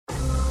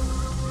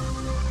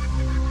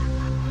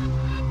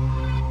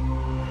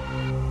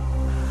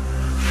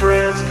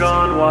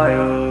gone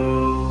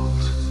wild.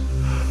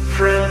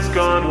 Friends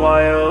gone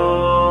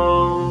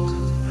wild.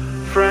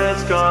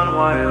 Friends gone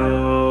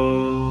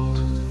wild.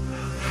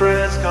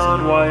 Friends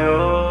gone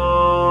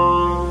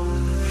wild.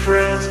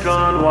 Friends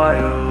gone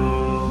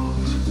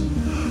wild.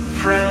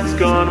 Friends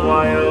gone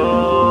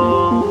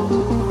wild.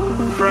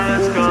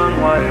 Friends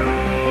gone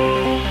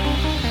wild.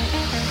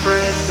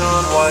 Friends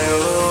gone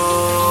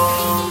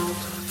wild.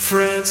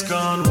 Friends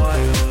gone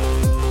wild.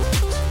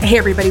 Hey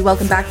everybody,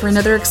 welcome back for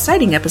another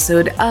exciting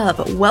episode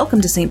of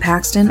Welcome to St.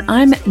 Paxton.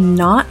 I'm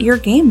not your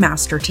game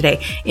master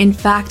today. In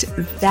fact,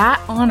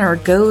 that honor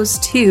goes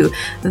to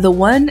the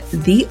one,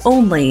 the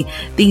only,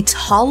 the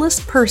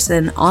tallest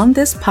person on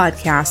this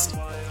podcast,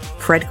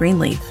 Fred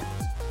Greenleaf.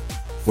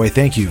 Why,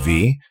 thank you,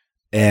 V.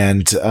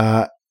 And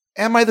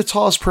am I the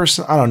tallest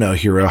person? I don't know,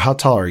 Hero. How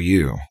tall are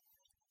you?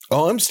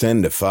 Oh, I'm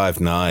standing at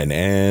 5'9",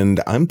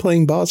 and I'm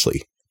playing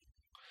Bosley.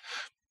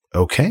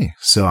 Okay,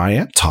 so I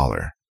am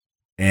taller.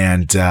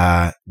 And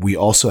we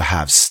also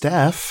have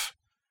Steph.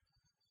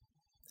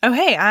 Oh,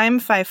 hey, I'm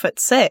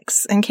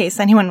 5'6", in case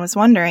anyone was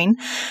wondering.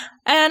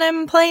 And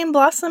I'm playing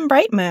Blossom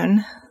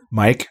Brightmoon.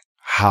 Mike,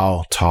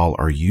 how tall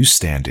are you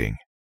standing?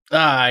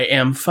 I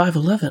am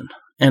 5'11",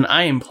 and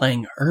I am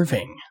playing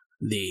Irving,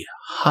 the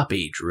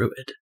Hoppy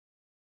Druid.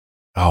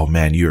 Oh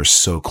man, you are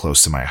so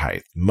close to my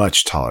height.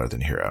 Much taller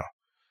than Hero.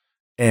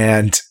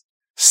 And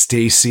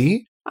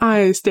Stacy?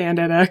 I stand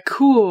at a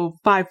cool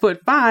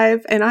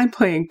 5'5", and I'm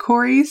playing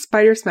Corey,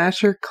 Spider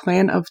Smasher,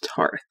 Clan of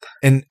Tarth.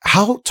 And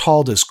how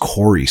tall does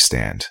Corey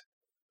stand?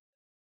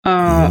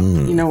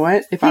 You know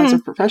what? If I was a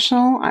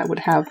professional, I would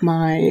have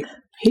my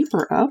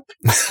paper up.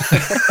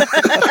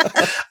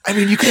 I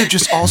mean, you could have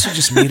just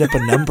made up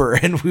a number,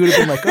 and we would have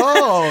been like,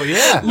 "Oh,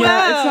 yeah,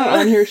 Yeah, it's not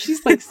on here.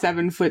 She's like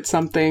 7 foot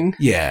something.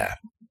 yeah."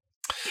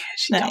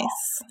 She's Nice. tall.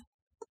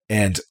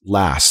 And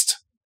last,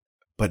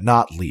 but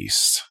not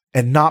least,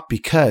 and not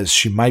because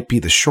she might be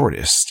the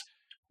shortest,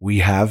 we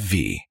have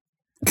V.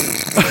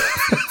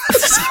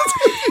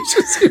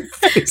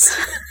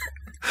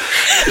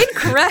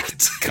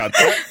 Incorrect. Cut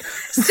that.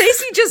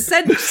 Stacy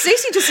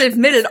just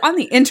admitted on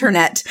the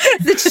internet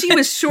that she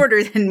was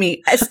shorter than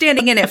me,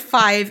 standing in at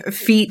 5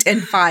 feet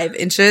and 5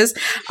 inches.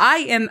 I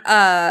am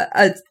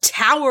a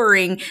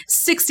towering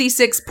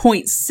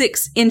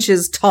 66.6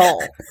 inches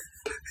tall.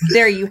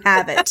 There you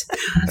have it,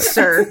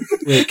 sir.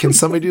 Wait, can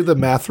somebody do the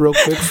math real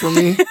quick for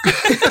me?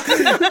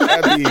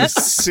 That'd be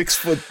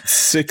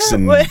 6'6"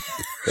 and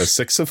a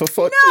sixth of a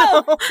foot.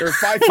 No. Or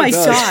 5 Oh my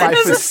foot. God.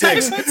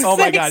 5'6". Oh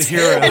my God,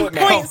 Hero.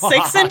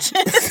 8.6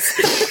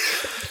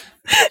 inches.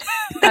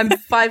 I'm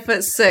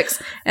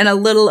 5'6" and a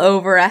little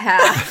over a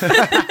half.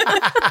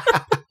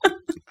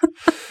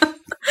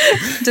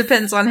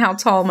 Depends on how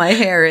tall my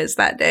hair is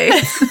that day.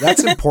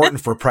 That's important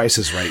for Price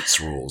is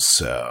Right's rules.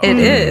 So It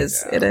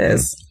is. It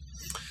is.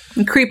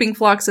 And Creeping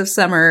Flocks of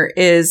Summer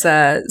is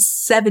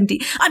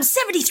 70. I'm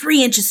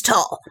 73 inches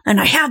tall,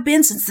 and I have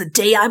been since the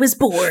day I was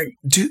born.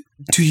 Do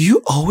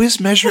you always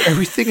measure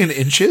everything in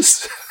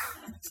inches?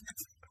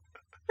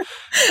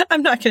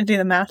 I'm not going to do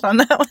the math on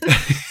that one.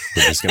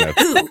 We're just gonna.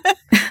 Who?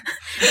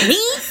 Me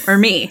or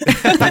me?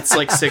 That's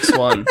like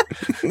 6'1".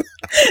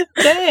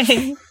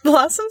 Dang,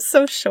 Blossom's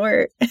so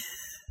short.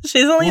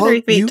 She's only Well,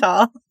 3 feet you-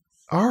 tall.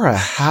 Are a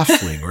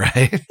halfling,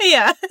 right?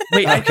 Yeah.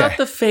 Wait, I Okay. thought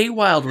the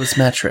Feywild was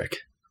metric.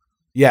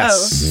 Yes.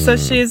 Oh, so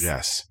she's,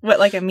 Yes. what,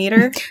 like a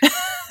meter?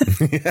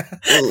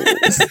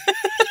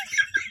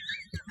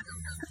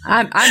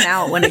 I'm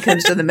out when it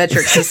comes to the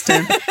metric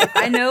system.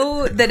 I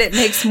know that it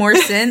makes more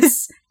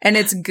sense and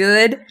it's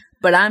good,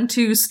 but I'm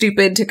too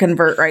stupid to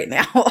convert right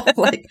now.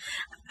 Like,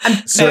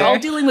 we're all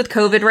dealing with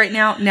COVID right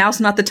now. Now's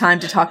not the time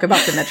to talk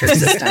about the metric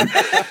system.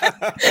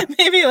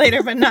 Maybe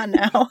later, but not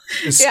now.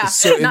 Yeah,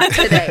 So not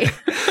today.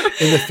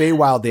 in the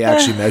Feywild, they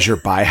actually measure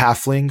by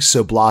halfling,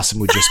 so Blossom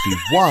would just be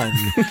 1,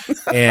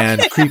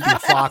 and Creeping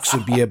Fox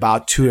would be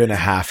about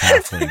 2.5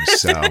 halflings.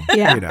 So,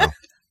 Yeah. you know,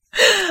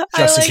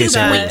 just in like case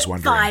that. anybody was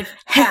wondering. 5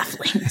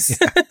 halflings.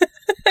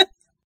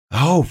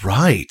 Oh,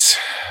 right.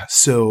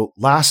 So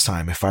last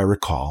time, if I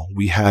recall,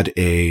 we had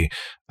a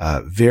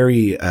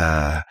very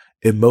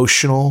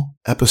emotional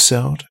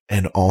episode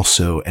and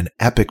also an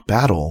epic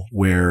battle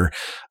where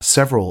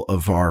several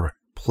of our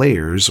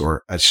players,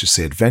 or I should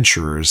say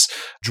adventurers,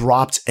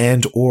 dropped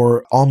and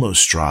or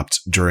almost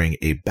dropped during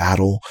a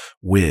battle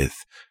with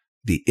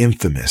the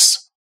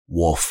infamous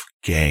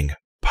Wolfgang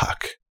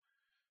Puck.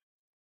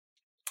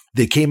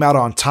 They came out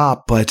on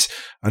top, but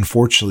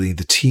unfortunately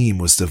the team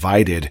was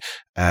divided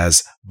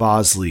as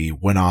Bosley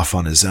went off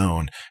on his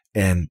own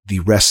and the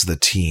rest of the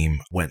team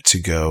went to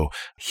go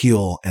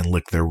heal and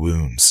lick their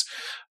wounds.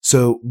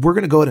 So we're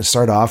going to go ahead and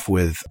start off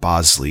with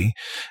Bosley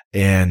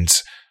and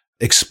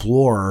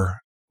explore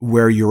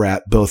where you're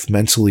at both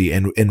mentally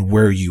and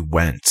where you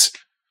went.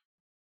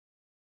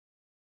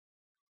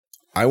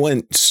 I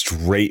went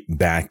straight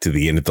back to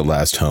the inn at the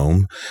last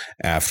home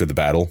after the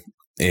battle.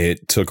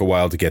 It took a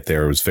while to get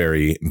there. I was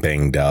very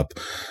banged up,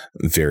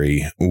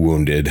 very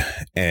wounded.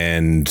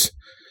 And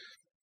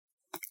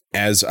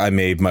as I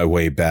made my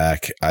way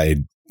back, I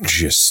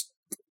just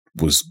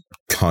was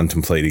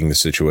contemplating the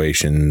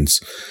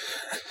situations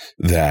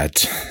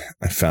that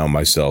I found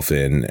myself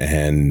in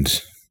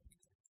and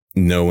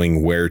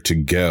knowing where to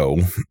go.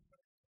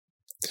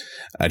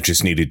 I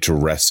just needed to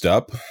rest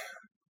up,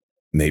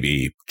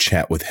 maybe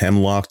chat with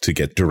Hemlock to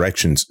get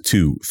directions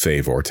to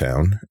Favor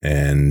Town,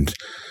 and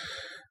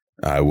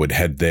I would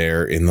head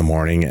there in the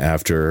morning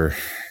after,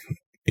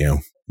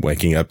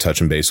 waking up,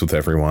 touching base with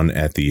everyone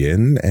at the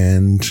inn,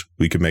 and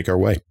we could make our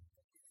way.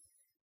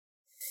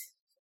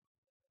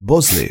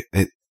 Bosley,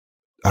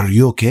 are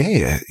you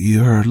okay?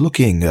 You're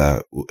looking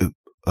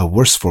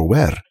worse for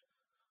wear.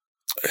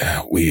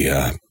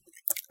 I'm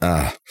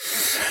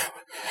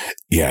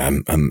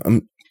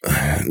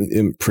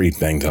pretty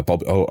banged up.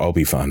 I'll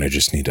be fine. I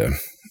just need to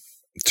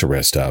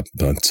rest up.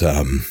 But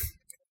the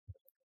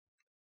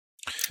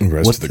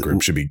rest of the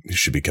group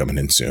should be coming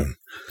in soon.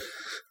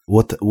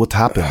 What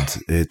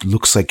happened? It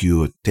looks like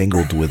you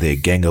tangled with a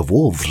gang of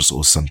wolves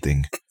or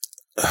something.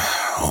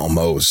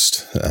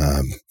 Almost.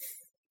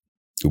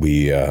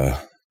 We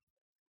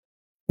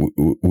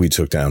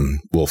took down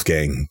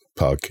Wolfgang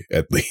Puck,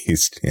 at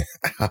least.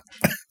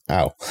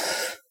 Ow.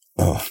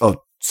 Oh,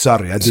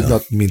 sorry. I did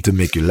not mean to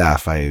make you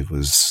laugh. I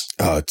was...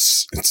 Oh,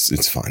 it's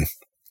fine.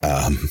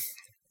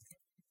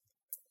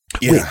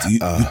 Wait, you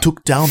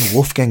took down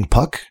Wolfgang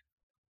Puck?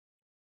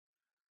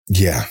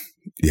 Yeah,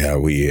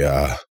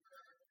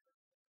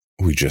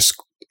 we just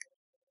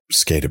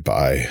skated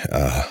by,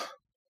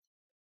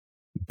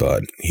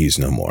 but he's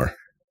no more.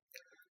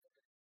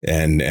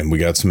 And we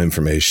got some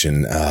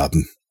information.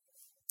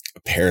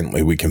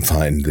 Apparently we can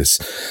find this.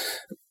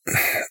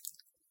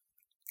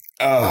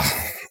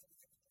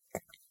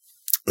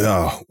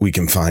 We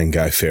can find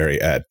Guy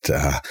Ferry at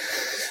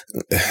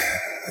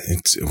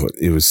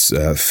it was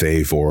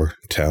Favor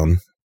Town.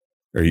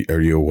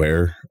 Are you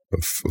aware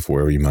of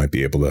where you might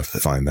be able to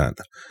find that?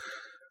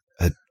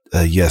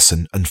 Yes,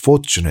 and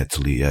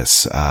unfortunately,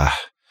 yes.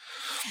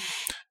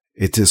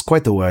 It is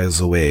quite a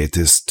ways away. It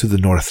is to the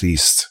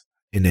northeast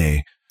in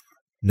a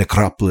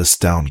necropolis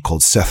town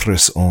called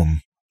Sethris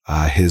Om.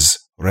 His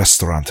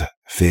restaurant,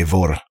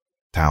 Favor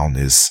Town,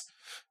 is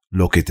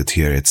located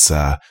here. It's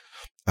a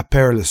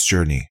perilous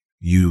journey.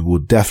 You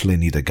would definitely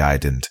need a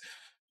guide, and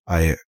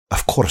I,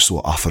 of course,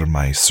 will offer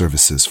my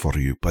services for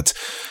you, but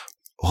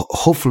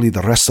hopefully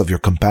the rest of your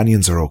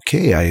companions are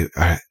okay.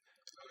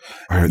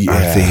 Are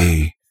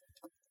they...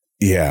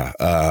 Yeah,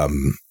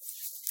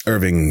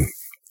 Irving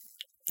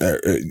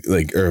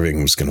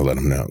was going to let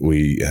him know.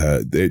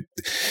 It's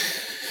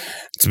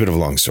a bit of a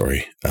long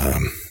story.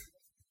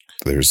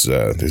 There's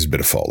a bit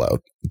of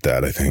fallout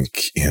that I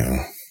think,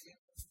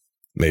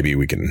 maybe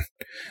we can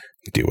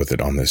deal with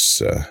it on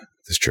this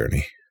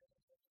journey.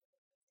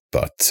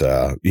 But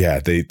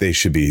they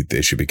should be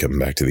coming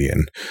back to the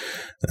inn.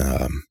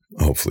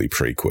 Hopefully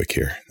pretty quick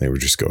here. They were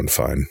just going to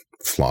find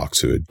Phlox,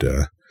 who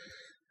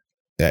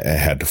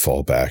had to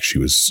fall back. She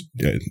was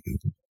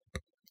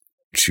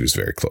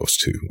very close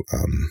to.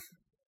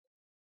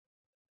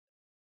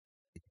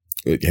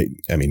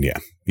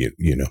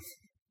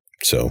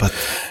 So,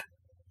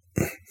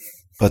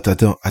 but I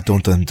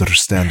don't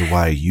understand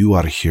why you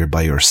are here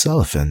by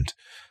yourself and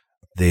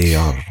they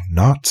are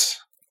not.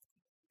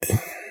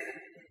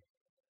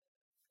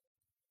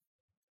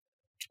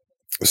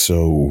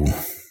 So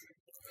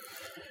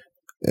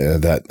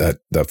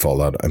that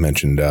fallout I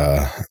mentioned.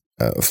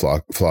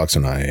 Phlox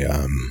and I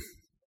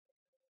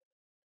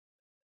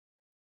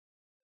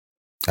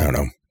don't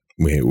know.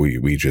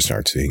 We just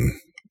aren't seeing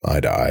eye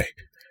to eye,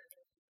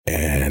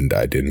 and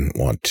I didn't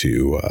want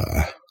to.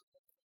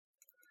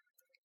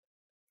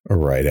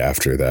 Right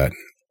after that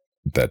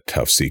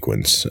tough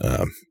sequence,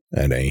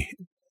 and any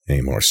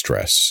more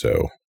stress.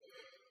 So,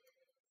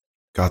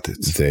 got it.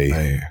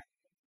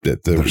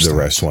 The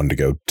rest wanted to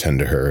go tend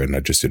to her, and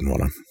I just didn't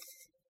want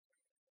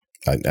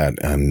to.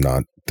 I'm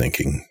not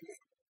thinking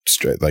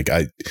straight.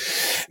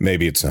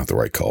 Maybe it's not the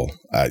right call.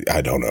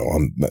 I don't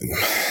know.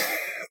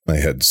 My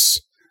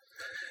head's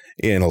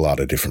in a lot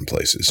of different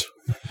places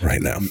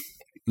right now.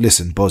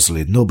 Listen,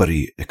 Bosley,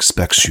 nobody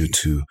expects you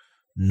to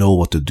know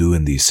what to do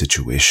in these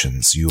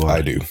situations.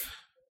 I do.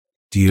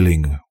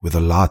 Dealing with a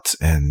lot,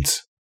 and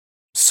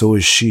so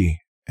is she.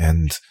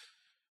 And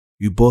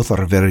you both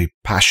are very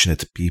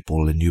passionate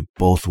people, and you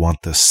both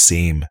want the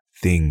same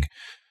thing.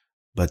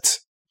 But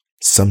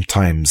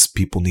sometimes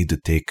people need to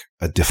take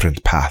a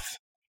different path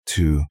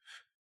to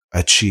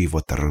achieve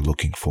what they're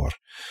looking for.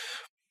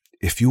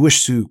 If you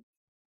wish to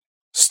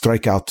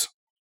strike out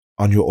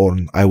on your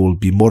own, I will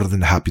be more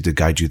than happy to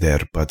guide you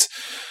there. But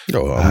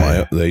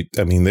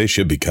they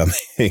should be coming.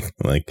 I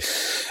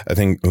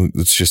think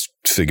let's just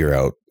figure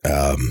out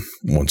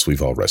once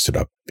we've all rested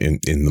up in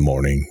the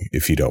morning,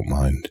 if you don't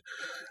mind.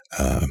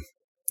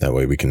 That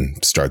way we can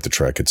start the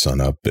trek at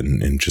sunup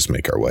and just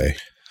make our way.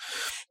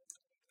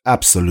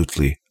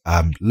 Absolutely.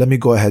 Let me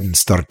go ahead and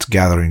start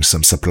gathering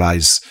some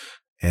supplies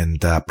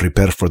and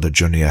prepare for the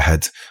journey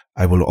ahead.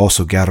 I will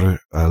also gather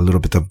a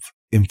little bit of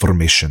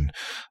information.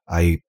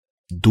 I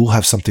do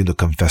have something to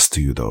confess to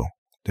you, though.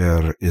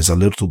 There is a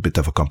little bit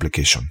of a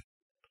complication.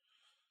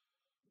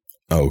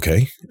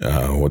 Okay.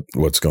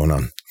 What's going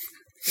on?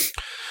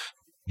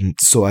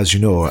 So, as you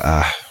know,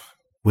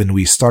 when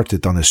we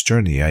started on this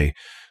journey, I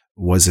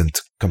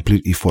wasn't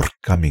completely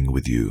forthcoming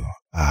with you.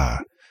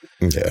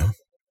 Yeah.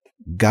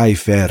 Guy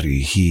Ferry,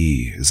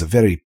 he is a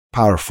very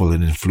powerful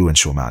and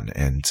influential man,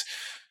 and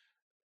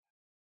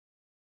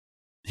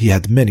he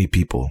had many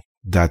people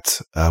that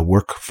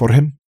work for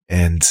him,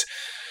 and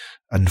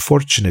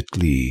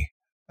unfortunately,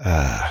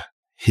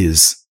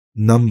 his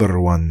number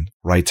one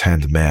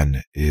right-hand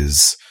man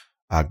is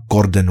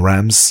Gordon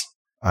Rams.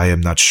 I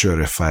am not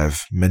sure if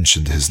I've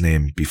mentioned his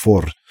name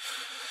before,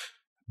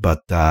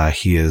 but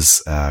he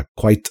is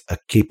quite a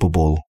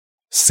capable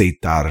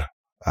Seitar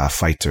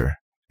fighter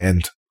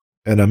and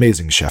an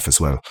amazing chef as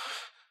well.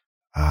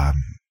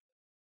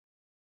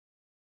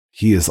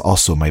 He is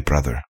also my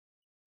brother.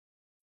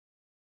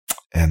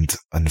 And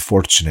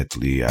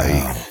unfortunately,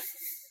 I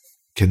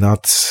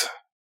cannot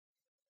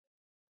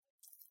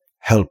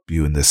help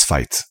you in this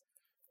fight.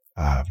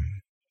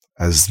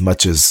 As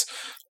much as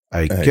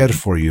I care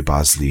for you,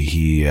 Bosley,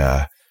 he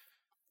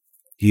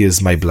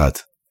is my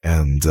blood,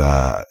 and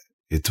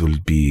it will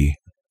be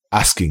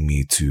asking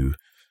me to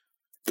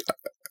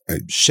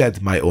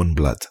shed my own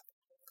blood.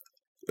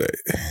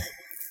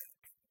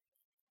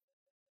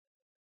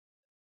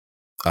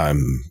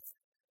 I'm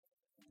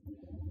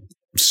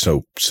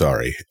so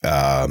sorry.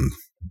 Though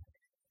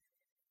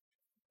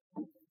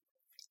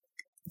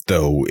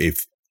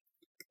if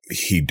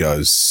he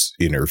does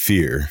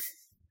interfere,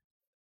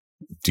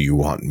 do you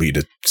want me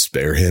to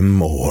spare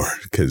him, or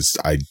because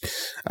I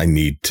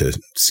need to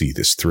see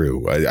this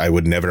through? I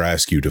would never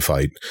ask you to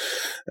fight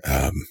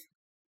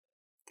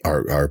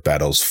our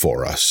battles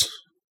for us.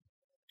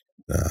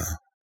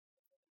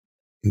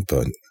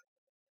 But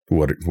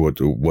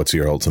what's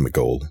your ultimate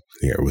goal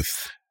here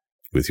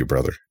with your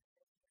brother?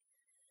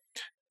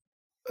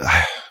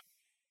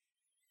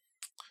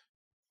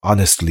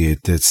 Honestly,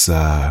 it's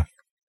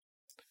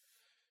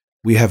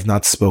we have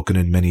not spoken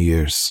in many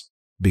years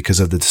because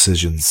of the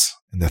decisions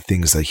and the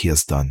things that he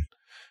has done.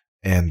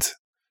 And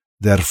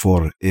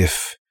therefore,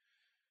 if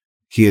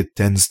he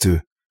intends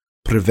to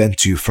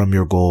prevent you from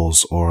your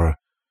goals or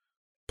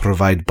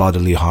provide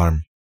bodily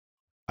harm,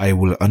 I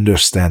will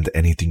understand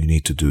anything you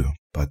need to do.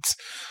 But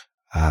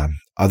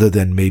other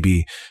than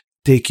maybe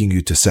taking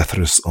you to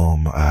Sethris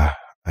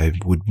I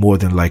would more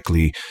than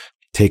likely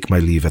take my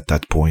leave at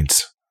that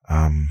point.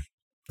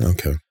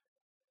 Okay.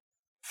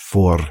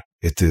 For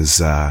it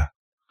is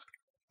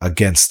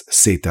against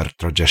Seitar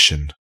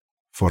tradition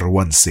for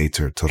one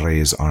Satyr to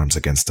raise arms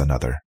against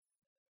another.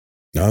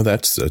 No,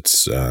 that's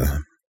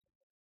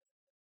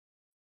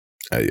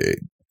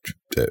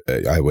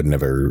I would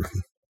never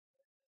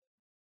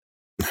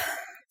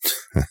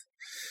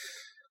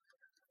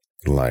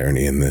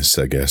irony in this,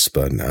 I guess,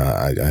 but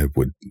I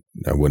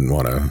wouldn't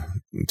want to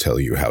tell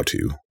you how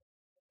to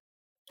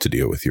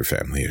deal with your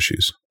family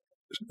issues.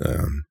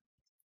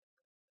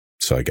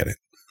 So I get it.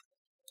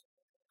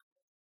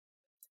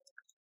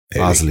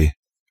 Bosley,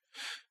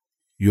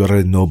 you are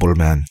a noble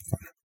man,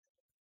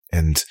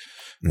 and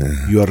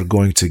you are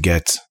going to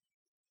get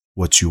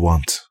what you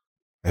want.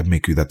 I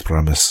make you that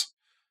promise.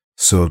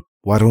 So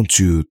why don't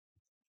you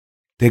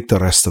take the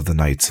rest of the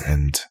night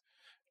and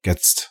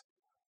get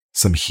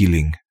some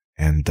healing,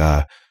 and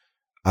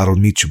I'll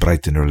meet you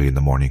bright and early in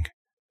the morning.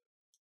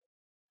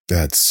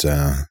 That's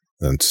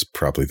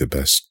probably the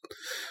best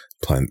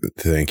plan.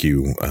 Thank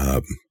you.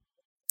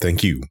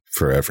 Thank you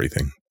for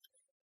everything.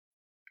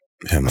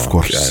 Hemlock, of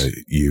course.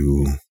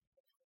 You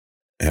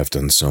have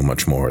done so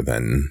much more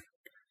than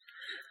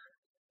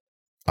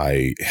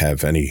I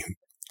have any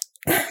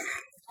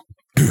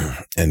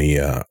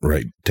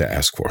right to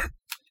ask for.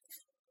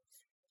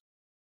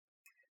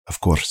 Of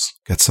course.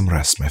 Get some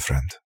rest, my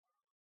friend.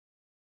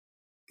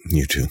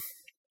 You too.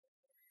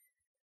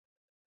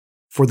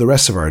 For the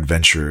rest of our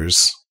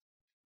adventurers,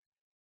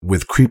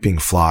 with creeping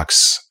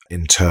flocks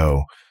in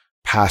tow,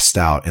 passed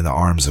out in the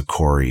arms of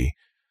Corey,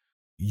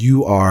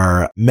 you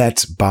are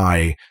met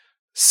by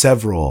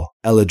several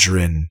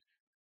Eladrin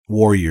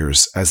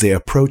warriors. As they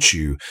approach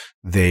you,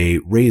 they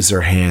raise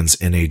their hands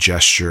in a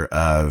gesture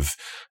of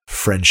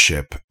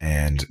friendship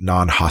and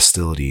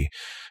non-hostility.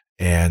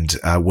 And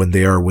when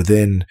they are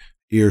within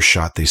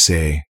earshot, they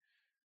say,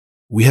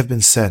 "We have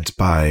been sent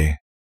by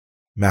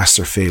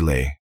Master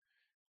Fele.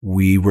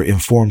 We were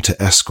informed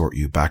to escort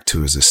you back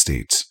to his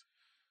estate.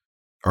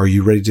 Are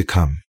you ready to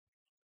come?"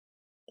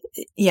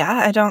 Yeah,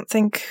 I don't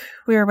think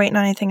we were waiting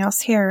on anything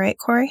else here, right,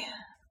 Corey?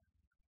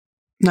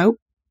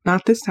 Nope,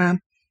 not this time.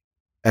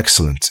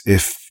 Excellent.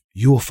 If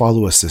you will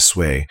follow us this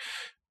way,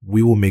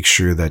 we will make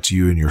sure that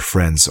you and your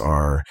friends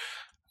are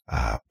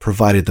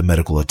provided the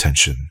medical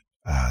attention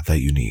that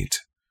you need.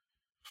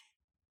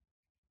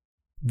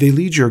 They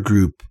lead your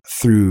group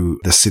through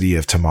the city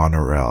of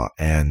Tamanorel,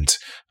 and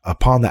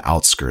upon the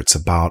outskirts,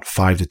 about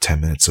 5 to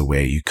 10 minutes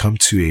away, you come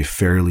to a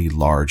fairly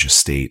large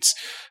estate.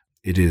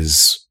 It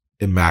is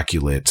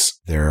immaculate.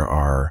 There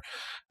are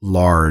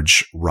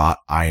large wrought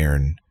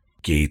iron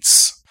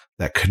gates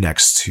that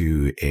connects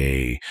to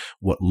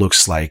what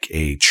looks like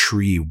a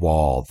tree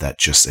wall that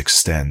just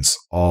extends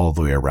all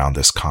the way around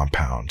this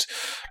compound.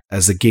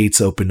 As the gates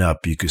open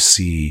up, you can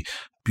see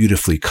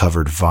beautifully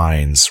covered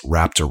vines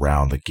wrapped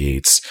around the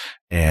gates,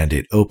 and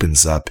it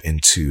opens up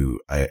into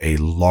a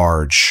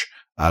large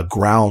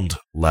ground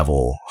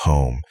level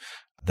home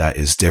that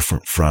is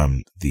different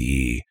from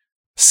the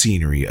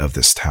scenery of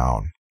this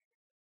town.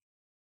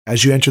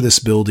 As you enter this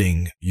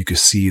building, you can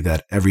see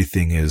that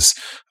everything is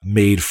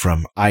made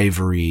from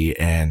ivory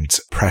and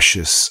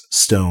precious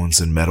stones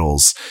and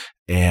metals,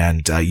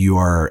 and you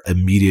are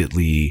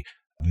immediately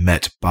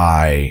met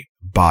by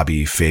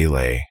Bobby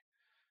Fele.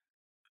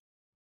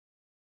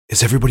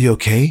 Is everybody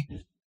okay?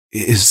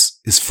 Is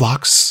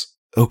Phlox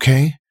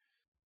okay?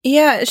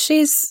 Yeah,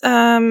 she's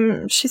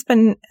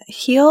been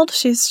healed.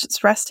 She's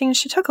just resting.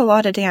 She took a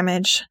lot of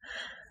damage.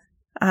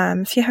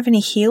 If you have any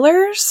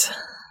healers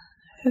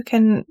who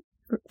can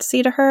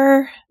see to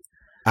her.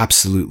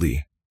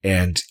 Absolutely.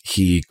 And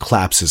he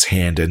claps his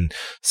hand, and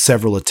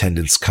several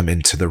attendants come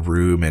into the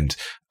room, and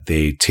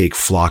they take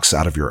Phlox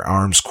out of your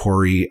arms,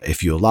 Corey,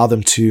 if you allow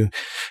them to.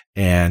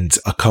 And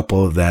a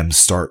couple of them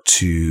start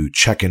to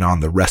check in on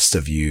the rest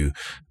of you,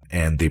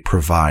 and they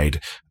provide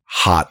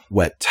hot,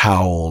 wet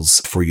towels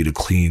for you to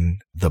clean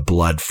the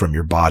blood from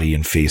your body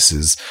and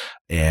faces,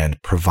 and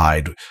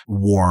provide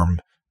warm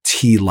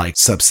tea-like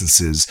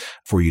substances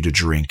for you to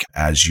drink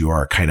as you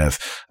are kind of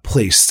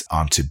placed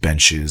onto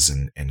benches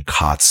and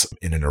cots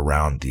in and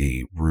around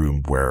the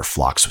room where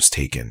Phlox was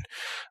taken.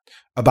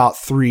 About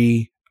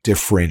 3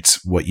 different,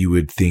 what you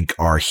would think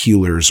are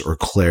healers or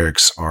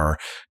clerics, are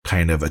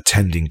kind of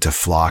attending to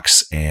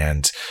Phlox,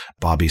 and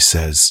Bobby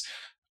says,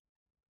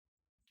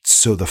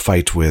 "So the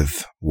fight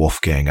with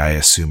Wolfgang, I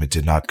assume it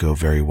did not go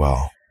very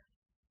well."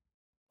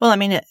 Well, I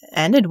mean, it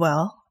ended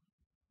well.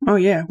 Oh,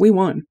 yeah, we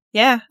won.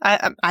 Yeah,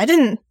 I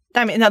didn't.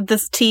 I mean,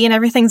 this tea and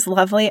everything's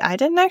lovely. I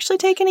didn't actually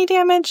take any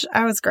damage.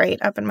 I was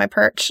great up in my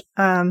perch.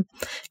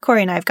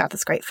 Corey and I have got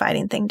this great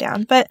fighting thing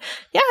down. But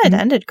yeah, it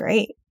ended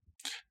great.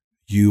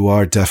 You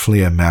are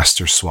definitely a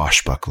master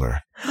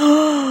swashbuckler.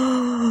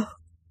 Oh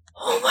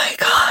my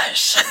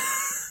gosh.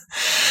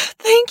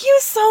 Thank you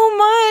so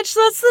much.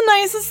 That's the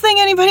nicest thing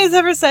anybody's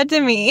ever said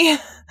to me.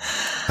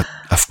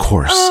 Of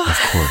course, of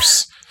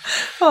course.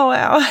 Oh,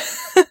 wow.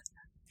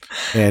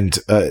 And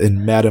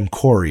Madam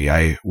Corey,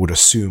 I would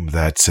assume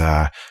that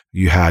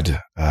you had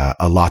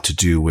a lot to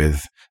do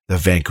with the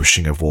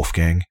vanquishing of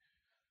Wolfgang.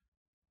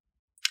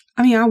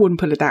 I mean, I wouldn't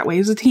put it that way. It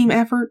was a team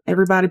effort.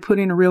 Everybody put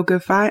in a real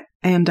good fight.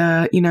 And,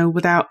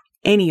 without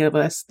any of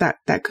us,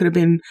 that could have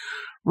been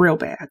real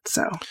bad.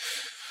 So,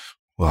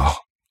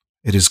 well,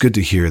 it is good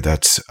to hear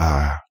that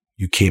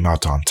you came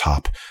out on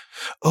top.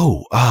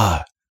 Oh,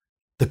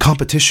 the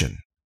competition.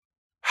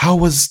 How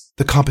was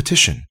the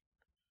competition?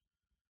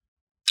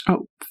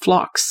 Oh,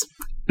 Phlox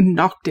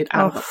knocked it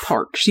out of the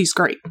park. She's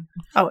great.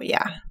 Oh,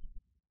 yeah.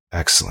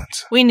 Excellent.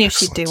 We knew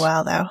Excellent. she'd do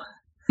well, though.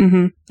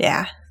 Mm-hmm.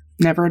 Yeah.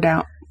 Never a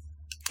doubt.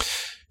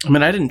 I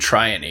mean, I didn't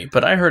try any,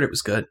 but I heard it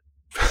was good.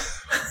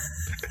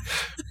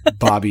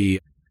 Bobby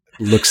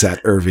looks at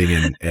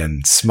Irving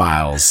and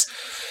smiles.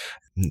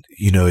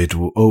 You know, it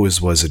always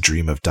was a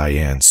dream of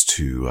Diane's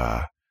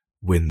to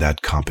win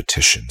that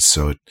competition,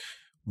 so it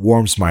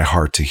warms my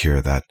heart to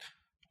hear that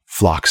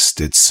Phlox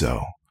did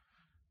so.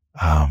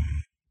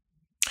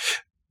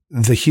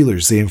 The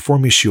healers, they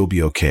inform me she'll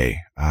be okay.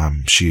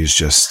 She is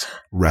just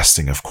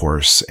resting, of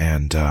course,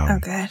 and Oh,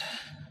 good.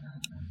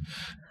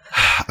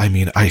 I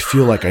mean, I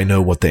feel like I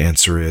know what the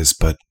answer is,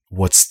 but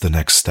what's the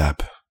next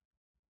step?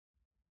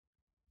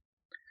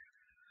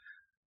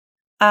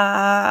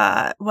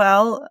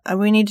 Well,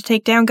 we need to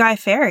take down Guy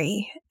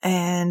Ferry,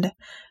 and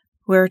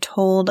we're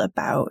told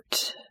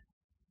about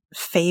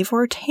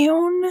Favor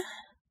Town.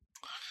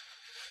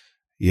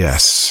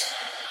 Yes,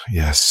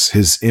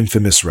 his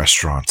infamous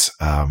restaurant,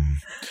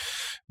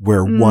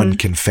 where one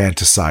can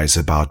fantasize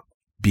about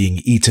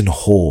being eaten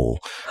whole,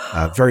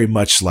 very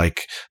much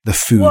like the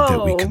food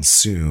that we Whoa.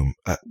 consume.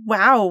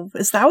 Wow,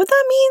 is that what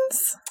that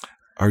means?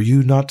 Are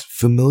you not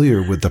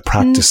familiar with the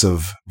practice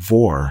of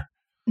vor?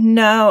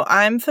 No,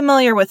 I'm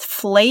familiar with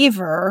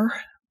flavor,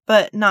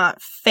 but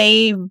not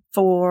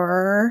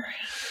favor.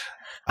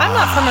 I'm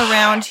not from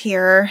around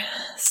here,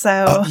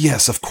 so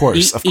Yes, of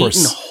course, of course.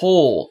 Eaten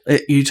whole.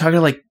 You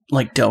talking like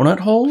donut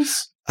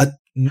holes?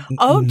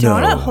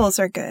 donut holes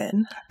are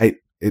good.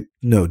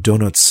 No,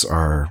 donuts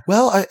are...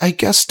 Well, I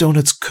guess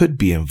donuts could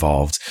be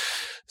involved.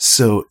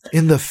 So,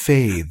 in the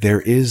Fae,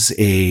 there is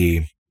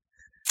a...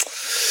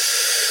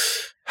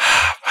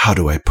 How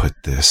do I put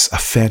this? A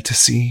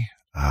fantasy?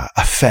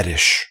 A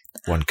fetish,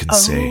 one can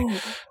say,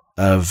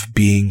 of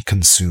being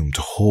consumed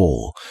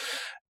whole.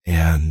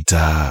 And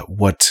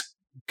what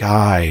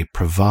Guy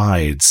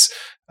provides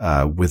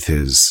with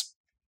his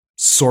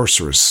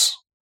sorcerous,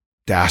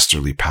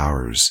 dastardly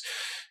powers,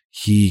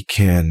 he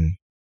can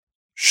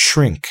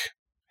shrink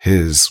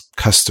his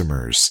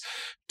customers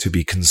to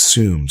be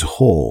consumed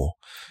whole,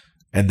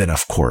 and then,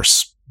 of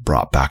course,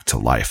 brought back to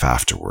life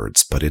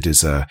afterwards. But it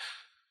is a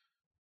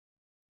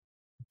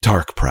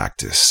dark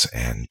practice,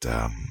 and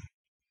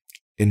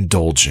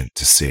indulgent,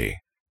 to say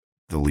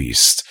the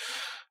least.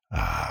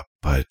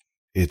 But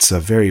it's a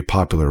very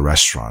popular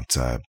restaurant.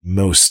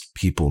 Most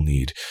people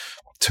need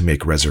to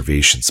make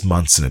reservations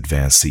months in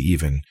advance to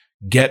even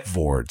get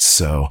Vords.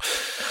 So,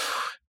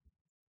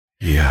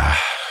 yeah.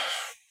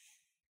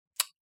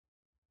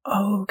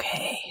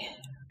 Okay.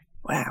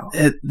 Wow.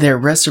 They're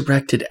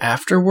resurrected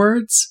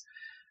afterwards,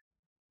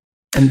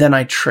 and then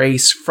I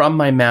trace from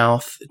my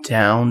mouth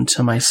down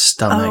to my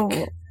stomach,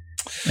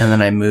 and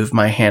then I move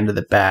my hand to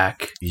the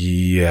back.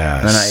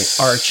 Yes. And then I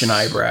arch an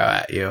eyebrow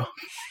at you.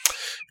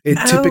 It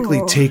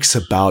typically takes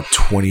about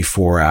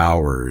 24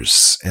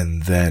 hours,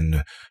 and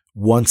then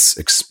once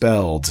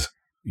expelled,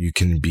 you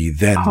can be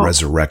then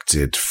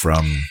resurrected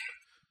from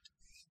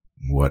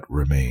what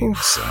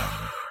remains.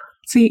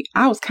 See,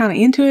 I was kind of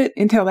into it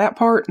until that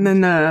part, and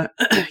then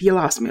you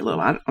lost me a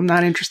little. I'm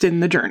not interested in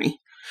the journey.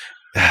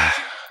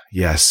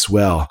 Yes,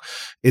 well,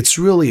 it's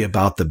really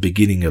about the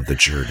beginning of the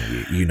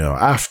journey. You know,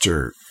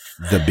 after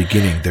the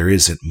beginning, there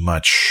isn't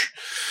much,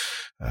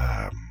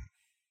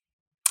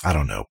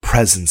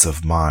 presence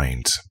of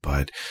mind,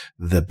 but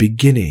the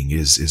beginning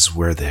is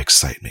where the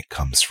excitement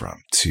comes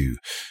from. To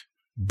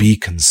be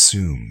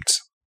consumed,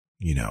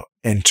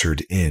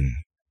 entered in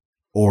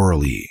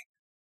orally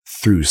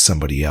through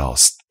somebody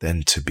else,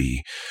 then to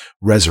be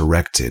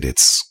resurrected.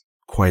 It's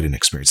quite an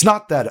experience.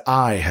 Not that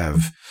I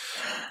have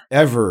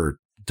ever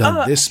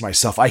done this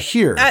myself. I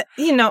hear, I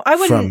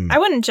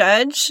wouldn't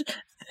judge.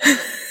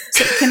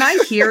 So can I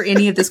hear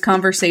any of this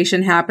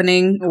conversation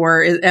happening,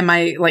 or am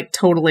I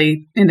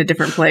totally in a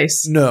different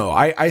place? No,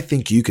 I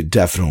think you could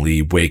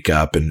definitely wake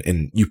up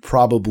and you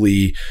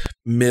probably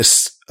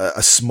miss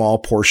a small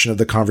portion of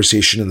the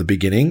conversation in the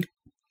beginning,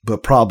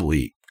 but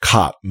probably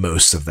caught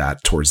most of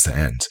that towards the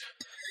end.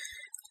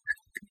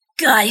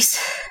 Guys,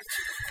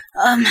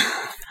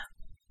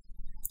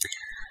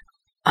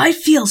 I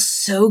feel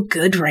so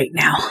good right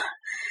now.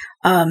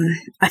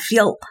 I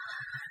feel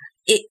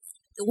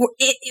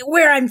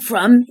where I'm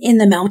from in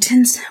the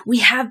mountains, we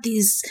have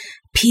these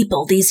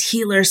people, these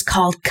healers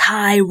called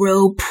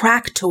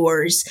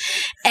chiropractors,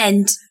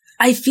 and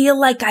I feel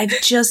like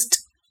I've just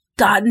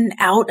gotten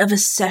out of a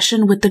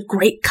session with the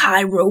great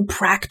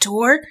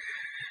chiropractor.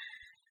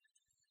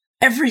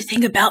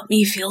 Everything about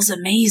me feels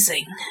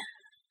amazing.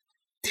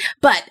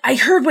 But I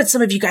heard what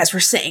some of you guys were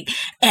saying,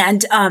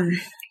 and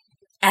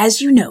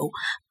as you know,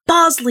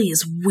 Bosley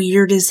is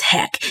weird as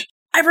heck.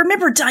 I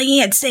remember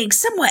Diane saying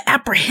somewhat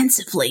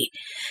apprehensively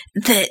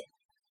that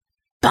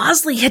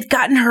Bosley had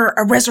gotten her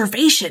a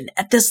reservation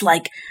at this,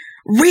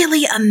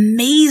 really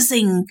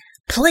amazing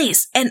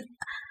place, and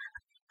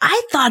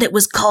I thought it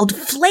was called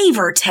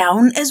Flavor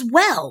Town as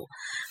well.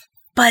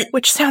 But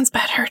which sounds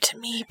better to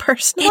me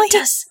personally. It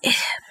does,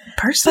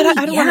 personally. But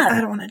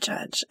I don't want to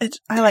judge.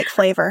 I like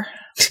flavor.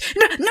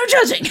 No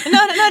judging.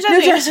 No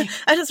judging.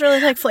 I just really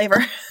like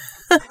flavor.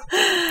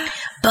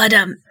 But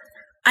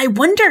I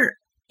wonder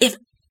if,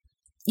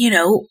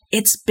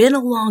 it's been a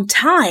long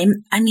time.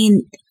 I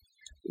mean,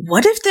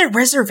 what if their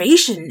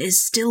reservation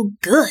is still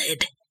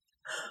good?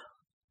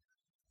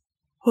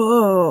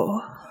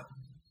 Oh.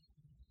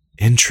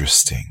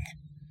 Interesting.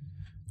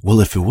 Well,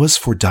 if it was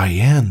for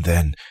Diane,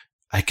 then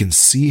I can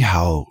see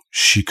how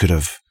she could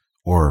have,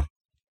 or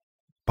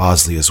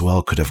Bosley as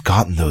well, could have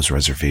gotten those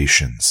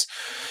reservations.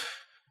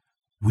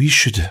 We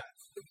should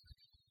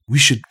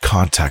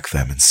contact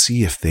them and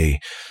see if they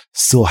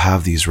still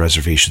have these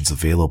reservations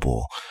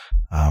available.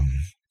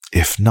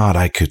 If not,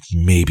 I could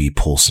maybe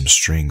pull some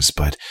strings,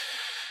 but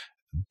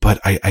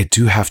I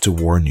do have to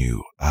warn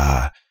you,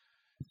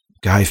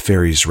 Guy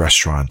Ferry's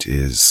restaurant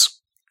is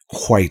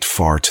quite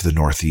far to the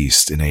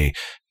northeast in a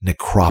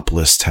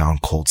necropolis town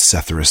called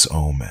Setherus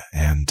Ohm,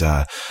 and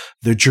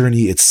the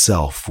journey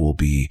itself will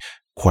be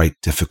quite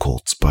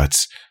difficult,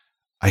 but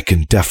I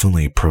can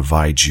definitely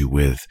provide you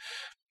with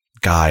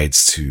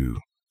guides to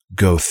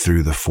go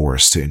through the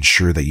forest to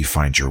ensure that you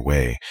find your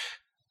way.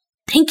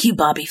 Thank you,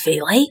 Bobby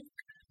Faley.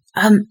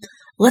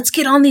 Let's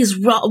get on these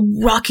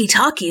rocky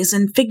talkies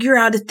and figure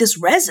out if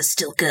this res is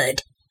still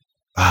good.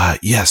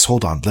 Yes,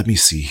 hold on. Let me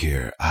see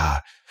here.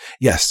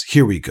 Yes,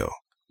 here we go.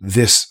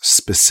 This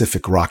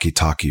specific Rocky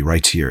Talkie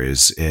right here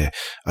is a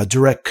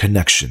direct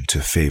connection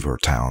to Favor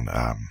Town.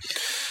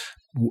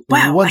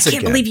 Wow, I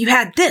can't believe you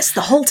had this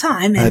the whole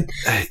time. And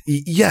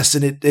yes,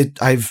 and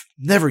I've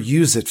never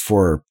used it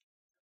for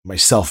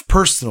myself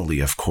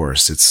personally, of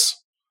course. It's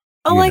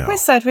we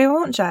said, we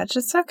won't judge.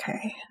 It's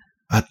okay.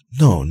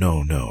 No.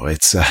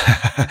 It's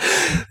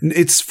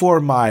it's for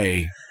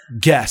my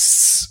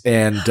guests,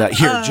 and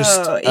here,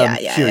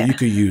 here, you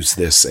could use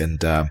this,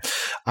 and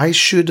I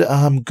should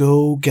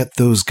go get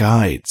those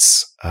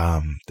guides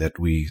that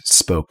we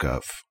spoke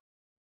of.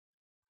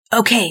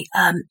 Okay,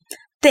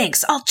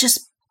 thanks.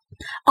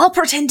 I'll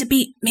pretend to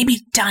be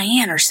maybe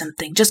Diane or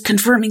something, just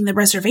confirming the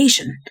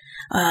reservation.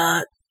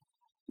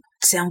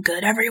 Sound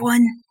good,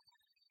 everyone?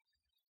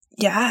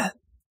 Yeah,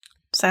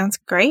 sounds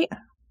great.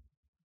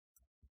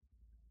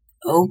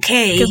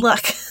 Okay. Good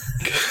luck.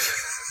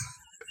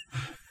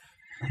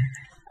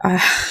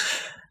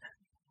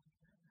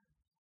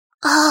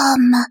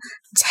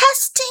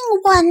 Testing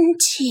 1,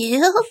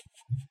 2.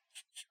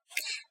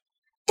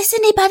 Is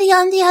anybody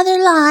on the other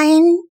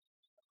line?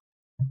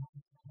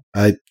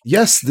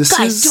 Yes, this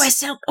Guys, is... do I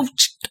sound... Oh,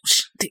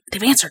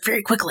 they've answered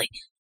very quickly.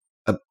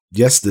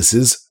 Yes, this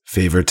is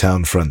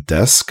Favortown Front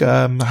Desk.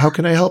 How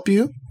can I help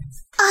you?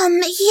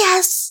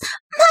 Yes.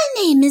 My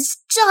name is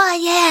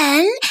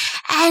Diane,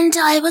 and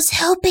I was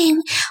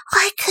hoping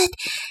I could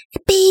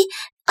be,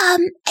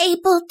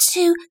 able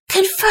to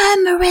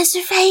confirm a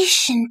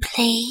reservation,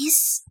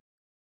 please.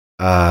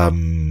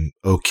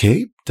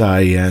 Okay.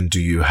 Diane, do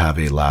you have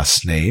a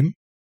last name?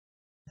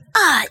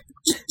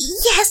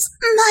 Yes,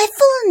 my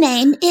full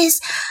name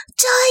is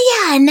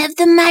Diane of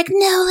the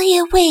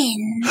Magnolia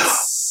Winds.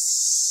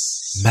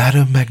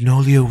 Madam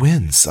Magnolia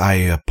Winds, I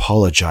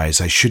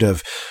apologize. I should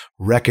have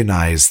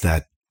recognized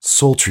that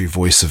sultry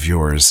voice of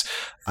yours.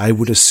 I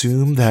would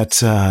assume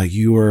that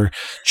you are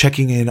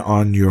checking in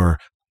on your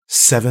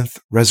 7th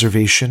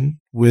reservation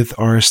with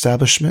our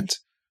establishment?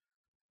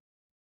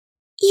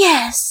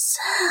 Yes.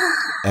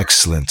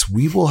 Excellent.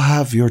 We will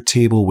have your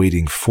table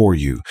waiting for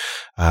you.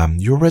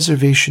 Your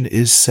reservation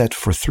is set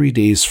for 3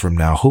 days from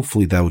now.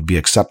 Hopefully that would be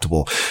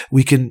acceptable.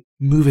 We can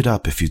move it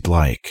up if you'd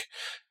like.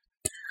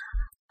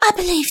 I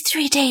believe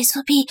 3 days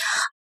will be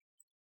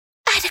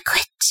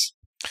adequate.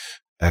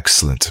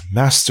 Excellent.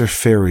 Master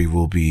Fairy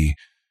will be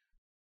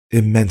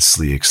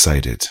immensely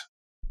excited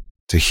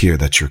to hear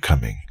that you're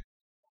coming.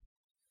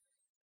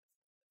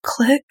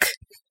 Click.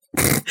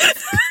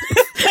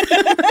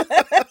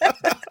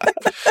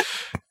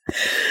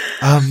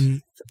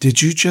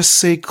 Did you just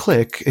say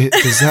click?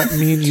 Does that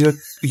mean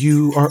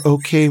you are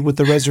okay with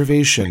the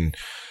reservation?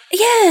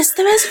 Yes,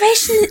 the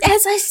reservation,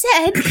 as I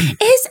said,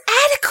 is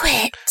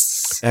adequate.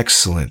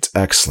 Excellent,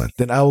 excellent.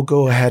 Then I will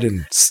go ahead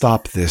and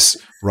stop this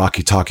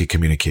walkie-talkie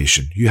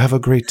communication. You have a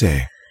great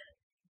day.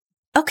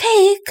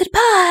 Okay,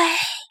 goodbye.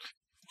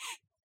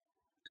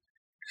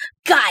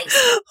 Guys,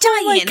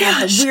 Diane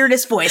had the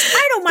weirdest voice.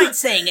 I don't mind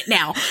saying it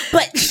now,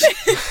 but...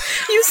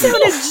 You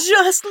sounded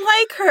just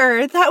like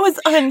her. That was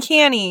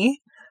uncanny.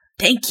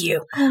 Thank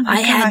you. Oh my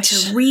I had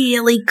gosh. to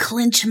really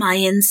clench my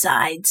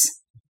insides.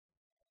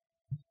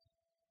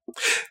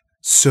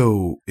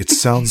 So, it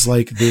sounds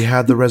like they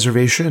had the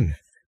reservation.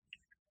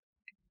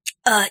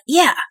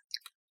 Yeah.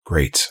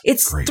 Great.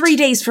 It's great. 3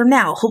 days from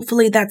now.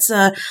 Hopefully that's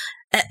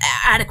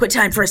adequate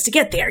time for us to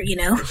get there, you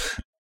know?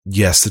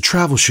 Yes, the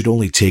travel should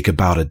only take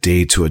about a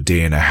day to a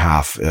day and a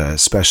half,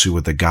 especially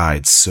with the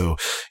guides. So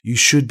you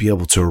should be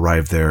able to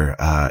arrive there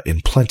in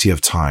plenty of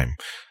time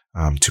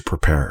to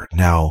prepare.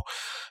 Now,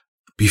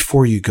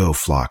 before you go,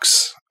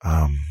 Phlox,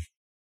 I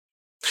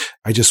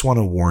just want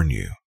to warn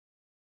you.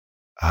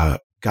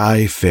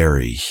 Guy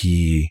Fairy,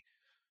 he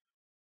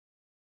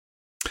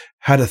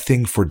had a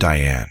thing for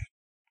Diane.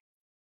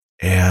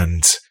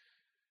 And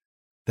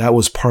that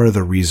was part of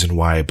the reason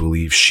why I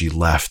believe she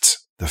left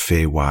the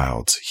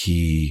Feywild.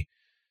 He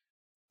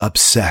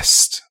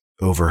obsessed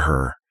over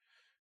her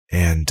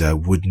and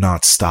would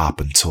not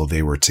stop until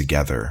they were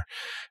together.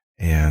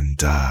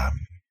 And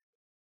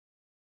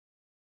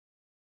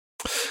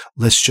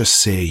let's just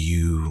say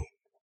you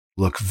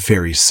look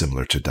very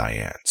similar to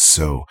Diane.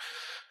 So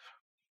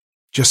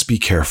just be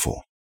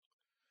careful.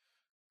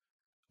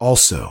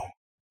 Also,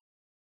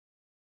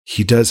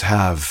 he does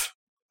have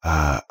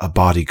a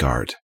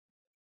bodyguard,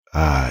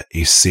 a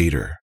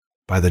satyr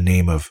by the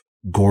name of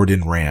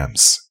Gordon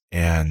Rams,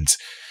 and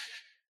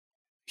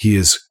he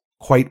is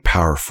quite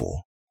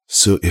powerful.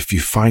 So if you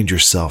find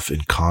yourself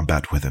in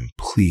combat with him,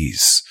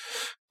 please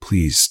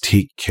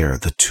take care.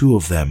 The two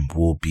of them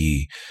will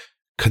be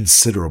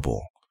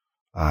considerable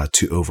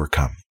to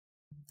overcome.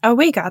 Oh,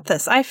 we got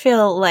this. I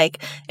feel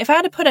like if I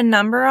had to put a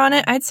number on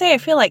it, I'd say I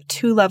feel like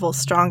 2 levels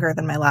stronger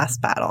than my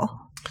last battle.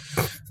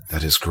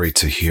 That is great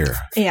to hear.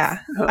 Yeah,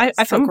 I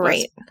feel Some of us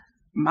great.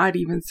 Might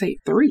even say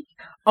 3.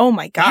 Oh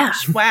my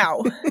gosh. Yeah.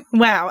 Wow.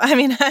 Wow. I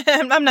mean,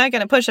 I'm not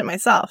going to push it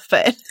myself,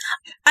 but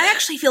I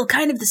actually feel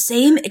kind of the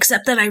same,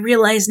 except that I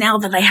realize now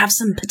that I have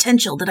some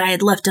potential that I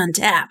had left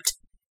untapped.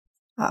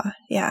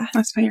 yeah.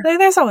 That's fair.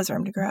 There's always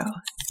room to grow,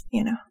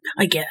 you know.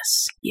 I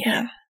guess.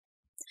 Yeah.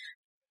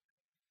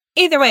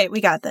 Either way, we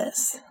got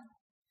this.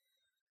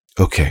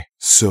 Okay,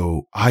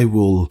 so I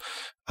will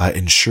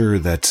ensure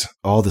that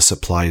all the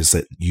supplies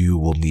that you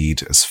will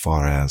need as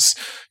far as,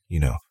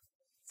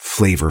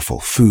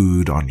 flavorful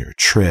food on your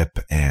trip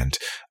and,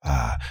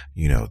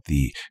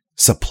 the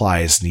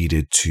supplies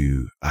needed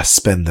to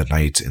spend the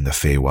night in the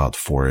Feywild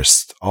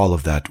Forest, all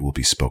of that will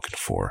be spoken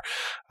for.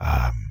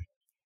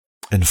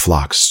 And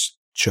Phlox,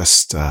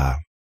 just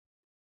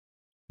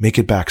make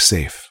it back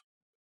safe.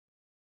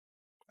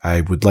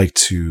 I would like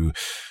to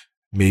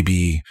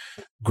maybe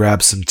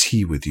grab some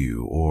tea with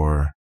you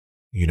or,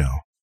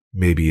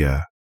 maybe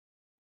a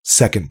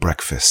second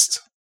breakfast.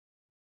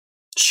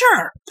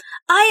 Sure.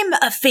 I am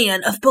a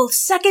fan of both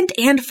second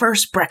and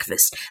first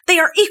breakfast. They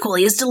are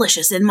equally as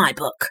delicious in my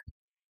book.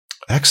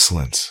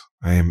 Excellent.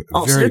 I am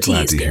Also, very tea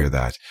glad is to good. hear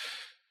that.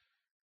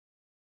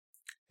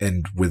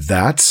 And with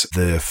that,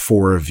 the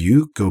four of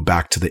you go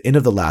back to the inn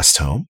of the last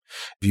home.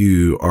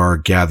 You are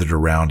gathered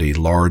around a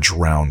large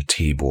round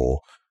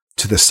table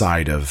to the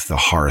side of the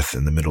hearth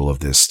in the middle of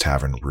this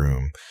tavern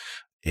room.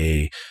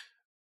 A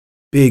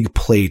big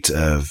plate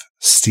of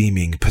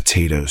steaming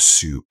potato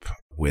soup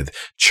with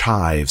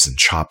chives and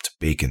chopped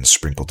bacon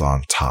sprinkled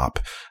on top,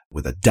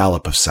 with a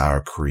dollop of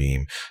sour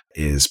cream,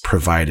 is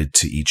provided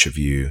to each of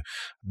you.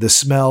 The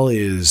smell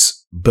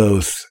is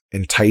both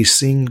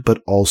enticing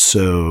but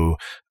also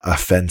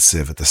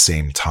offensive at the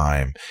same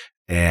time,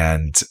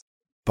 and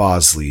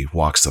Bosley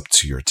walks up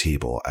to your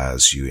table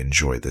as you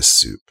enjoy this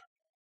soup.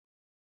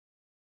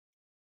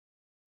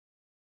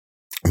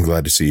 I'm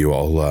glad to see you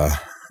all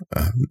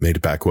made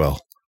it back well.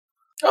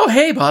 Oh,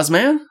 hey,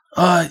 Bosman.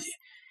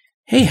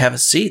 Hey, have a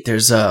seat.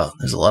 There's a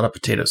lot of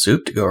potato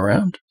soup to go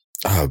around.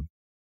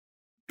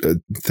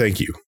 Thank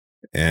you.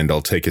 And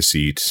I'll take a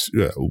seat,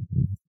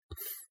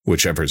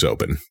 whichever's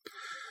open.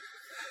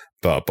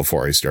 But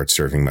before I start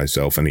serving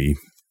myself any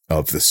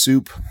of the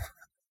soup,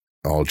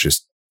 I'll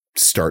just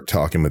start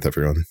talking with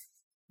everyone.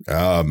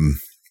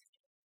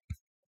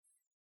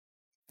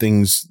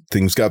 Things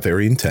got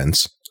very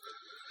intense.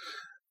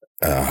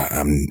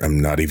 I'm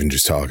not even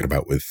just talking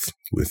about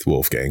with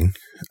Wolfgang.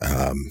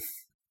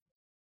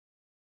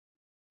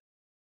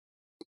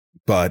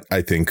 But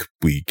I think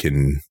we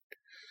can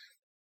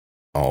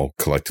all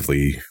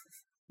collectively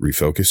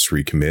refocus,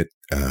 recommit.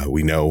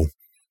 We know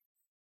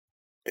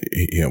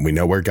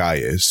where Guy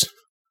is.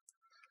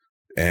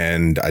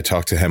 And I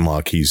talked to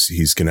Hemlock.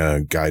 He's going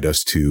to guide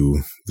us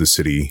to the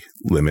city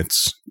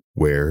limits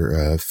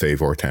where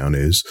Favor Town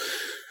is.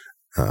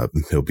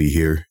 He'll be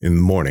here in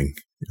the morning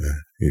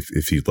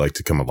if you'd like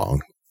to come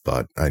along.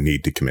 But I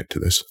need to commit to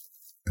this.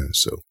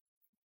 So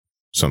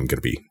I'm going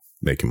to be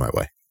making my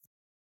way.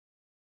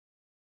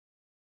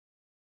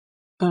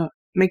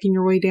 Making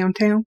your way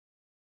downtown?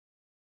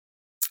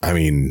 I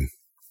mean,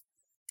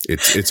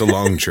 it's a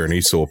long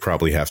journey, so we'll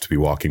probably have to be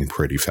walking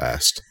pretty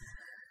fast.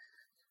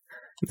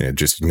 Yeah,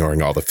 just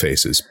ignoring all the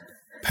faces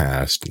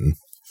past, and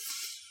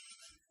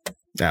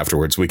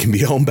afterwards we can be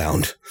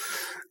homebound.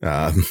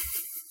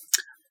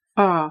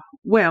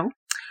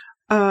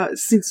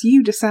 Since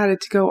you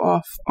decided to go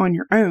off on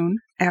your own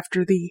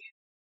after the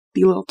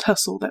little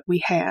tussle that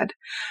we had,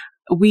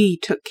 we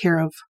took care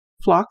of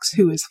Phlox,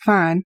 who is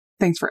fine.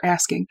 Thanks for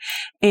asking.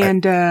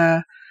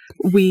 And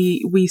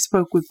we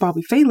spoke with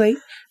Bobby Faley,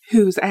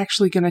 who's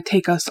actually going to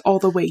take us all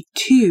the way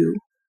to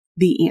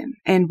the inn.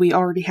 And we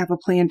already have a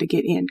plan to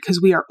get in because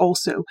we are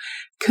also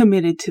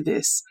committed to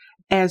this,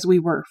 as we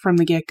were from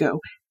the get-go,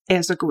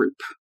 as a group.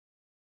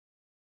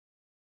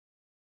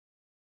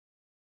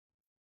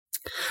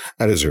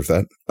 I deserve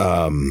that.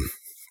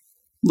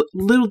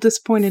 Little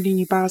disappointed in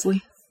you,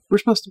 Bosley. We're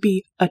supposed to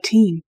be a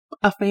team,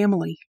 a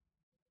family.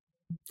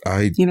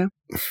 I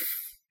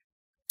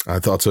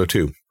thought so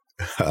too.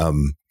 I'd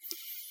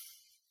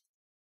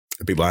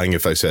be lying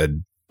if I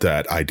said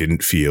that I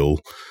didn't feel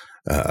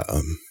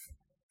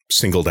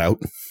singled out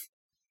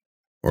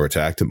or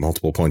attacked at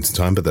multiple points in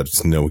time, but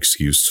that's no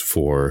excuse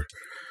for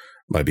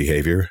my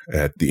behavior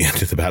at the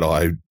end of the battle.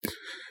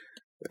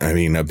 I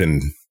mean, I've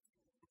been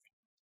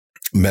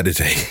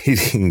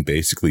meditating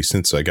basically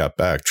since I got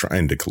back,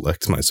 trying to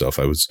collect myself.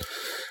 I was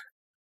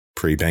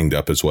pretty banged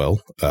up as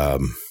well.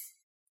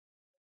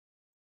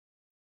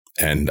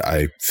 And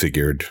I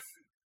figured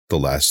the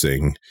last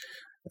thing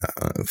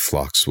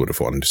Phlox would have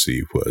wanted to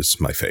see was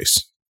my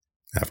face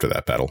after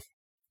that battle.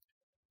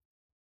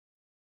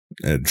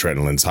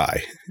 Adrenaline's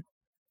high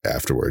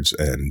afterwards,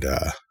 and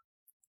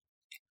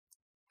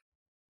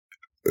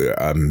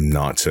I'm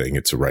not saying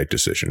it's a right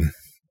decision.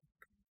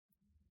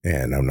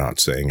 And I'm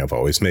not saying I've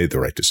always made the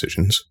right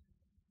decisions.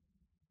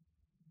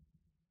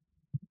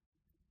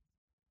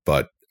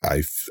 But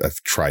I've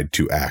tried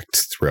to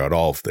act throughout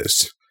all of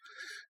this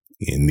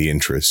in the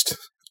interest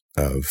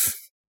of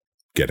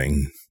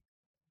getting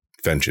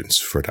vengeance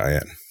for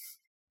Diane.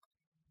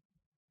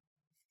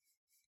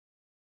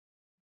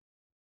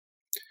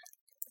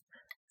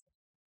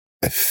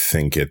 I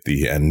think at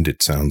the end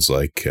it sounds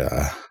like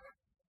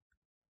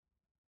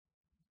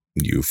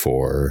you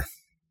four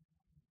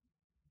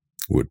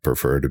would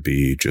prefer to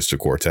be just a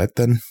quartet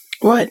then?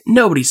 What?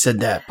 Nobody said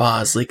that,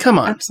 Bosley. Come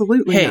on.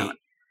 Absolutely not.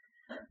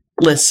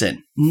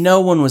 Listen, no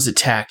one was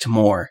attacked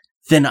more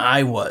than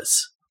I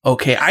was.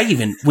 Okay, I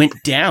even went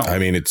down. I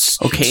mean,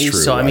 it's okay. It's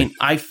true. So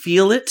I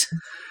feel it.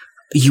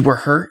 You were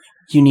hurt.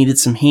 You needed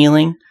some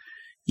healing.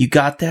 You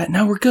got that.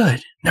 Now we're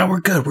good.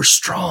 We're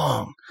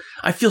strong.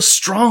 I feel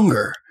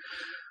stronger.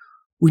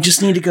 We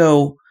just need to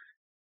go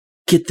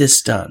get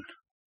this done,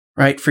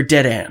 right? For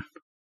Dead Ann.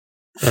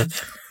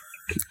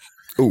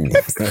 Ooh.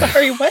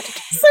 Sorry, what did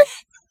you say?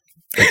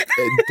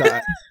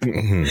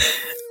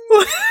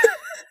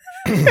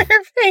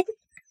 Perfect.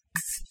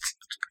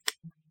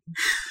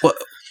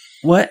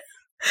 What?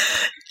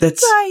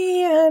 That's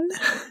Diane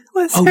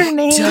was her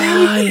name.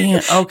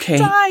 Diane. Okay.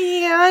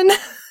 Diane.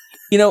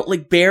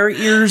 Like bear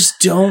ears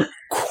don't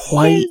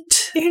quite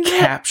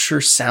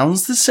capture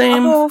sounds the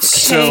same. Okay.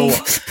 So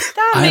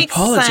That I makes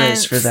apologize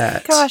sense. for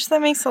that. Gosh,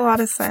 that makes a lot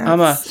of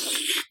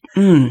sense.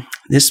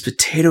 This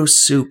potato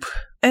soup.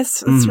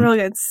 It's real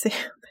good soup.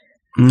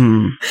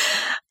 Mm.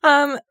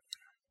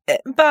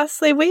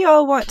 Bosley, we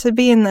all want to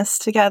be in this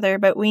together,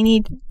 but we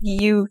need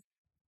you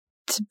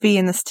to be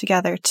in this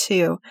together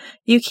too.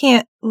 You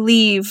can't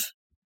leave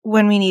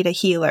when we need a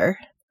healer.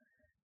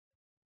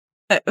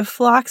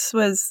 Phlox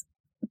was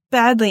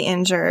badly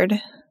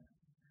injured.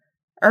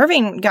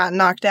 Irving got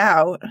knocked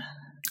out.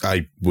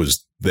 I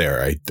was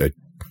there. I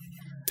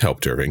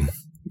helped Irving.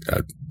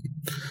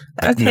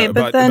 Okay, no,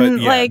 but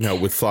then,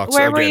 with Phlox,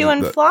 where were you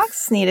when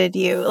Phlox needed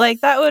you?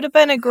 That would have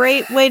been a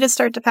great way to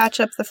start to patch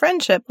up the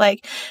friendship.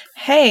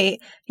 Hey,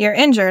 you're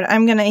injured.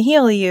 I'm going to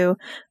heal you.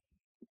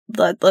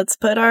 Let's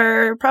put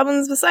our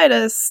problems beside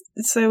us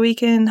so we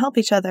can help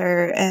each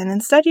other. And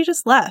instead, you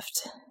just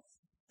left.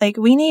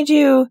 We need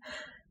you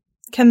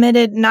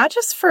committed not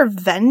just for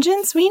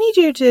vengeance. We need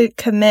you to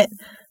commit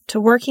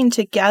to working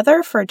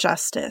together for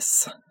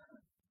justice.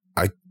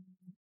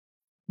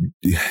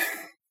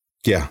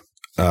 Yeah.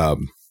 I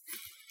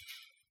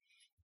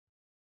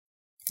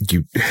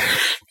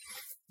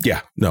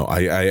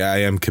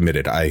am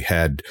committed. I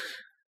had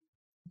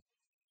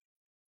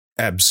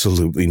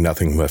absolutely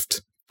nothing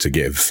left to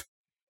give,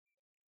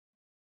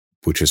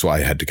 which is why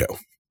I had to go.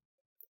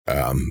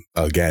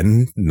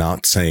 Again,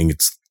 not saying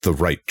it's the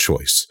right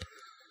choice.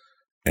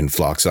 And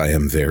Phlox, I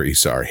am very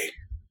sorry.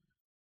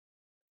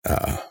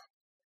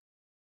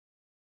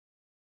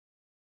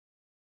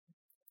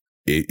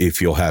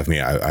 If you'll have me,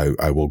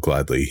 I will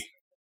gladly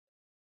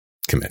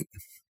commit.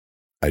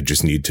 I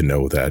just need to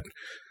know that,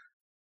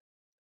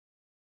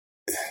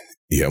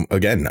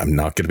 again, I'm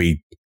not going to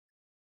be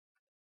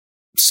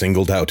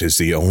singled out as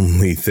the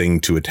only thing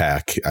to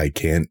attack. I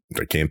can't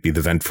be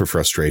the vent for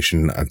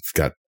frustration.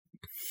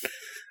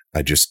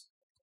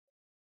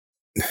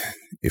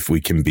 If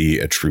we can be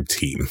a true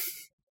team,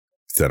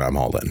 then I'm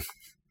all in.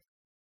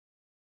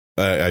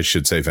 I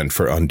should say vent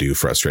for undue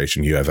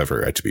frustration. You have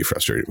every right to be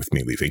frustrated with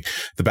me leaving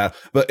the battle.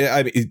 But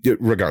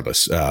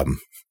regardless, I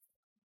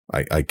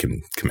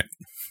can commit.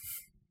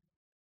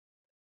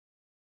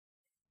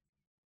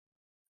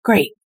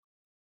 Great.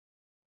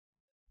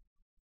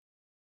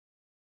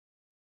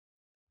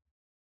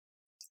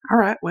 All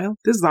right. Well,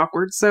 this is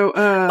awkward. So,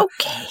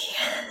 Okay.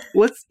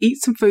 let's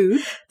eat some food.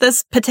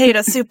 This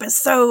potato soup is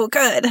so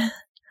good.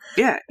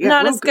 Yeah.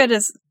 Not as good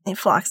as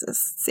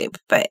Phlox's soup,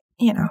 but,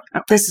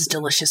 This is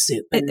delicious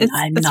soup, and it's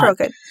real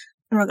good.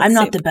 Real good I'm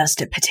not soup. the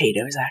best at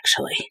potatoes,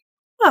 actually.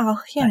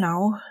 Well,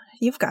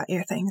 you've got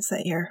your things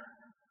that you're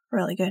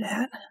really good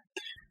at.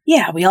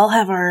 Yeah, we all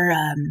have our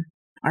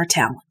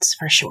talents,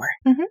 for sure.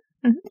 Mm-hmm.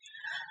 Mm-hmm.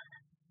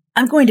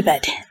 I'm going to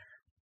bed.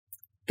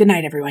 Good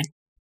night, everyone.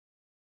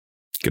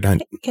 Good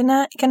night. Good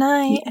night. Good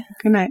night.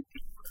 Good night.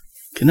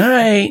 Good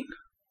night.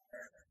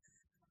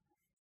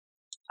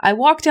 I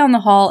walk down the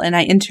hall and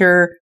I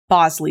enter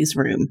Bosley's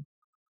room.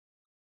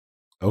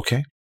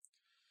 Okay.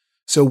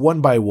 So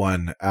one by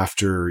one,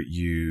 after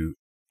you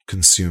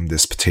consume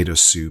this potato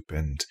soup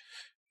and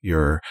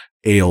your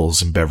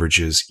ales and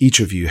beverages, each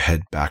of you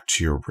head back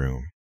to your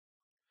room.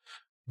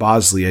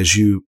 Bosley, as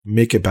you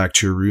make it back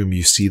to your room,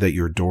 you see that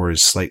your door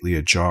is slightly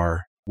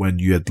ajar when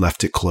you had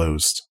left it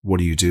closed. What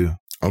do?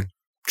 I'll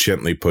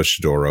gently push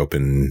the door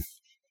open.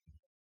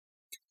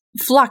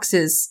 Phlox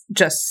is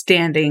just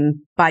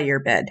standing by your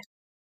bed.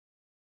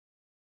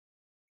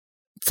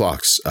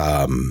 Phlox,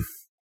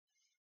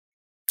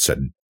 said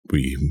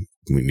we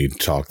need to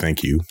talk.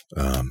 Thank you,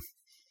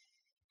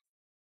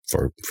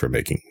 for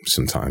making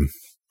some time.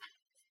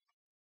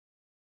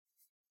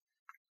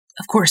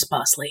 Of course,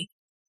 Bosley.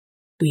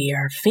 We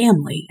are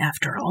family,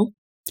 after all.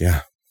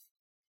 Yeah.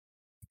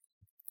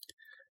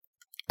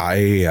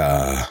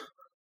 I'll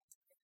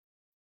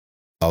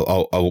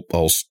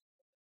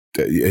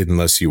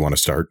unless you want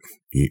to start.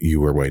 You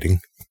were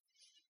waiting.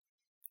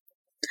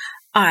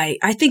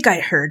 I think I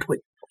heard what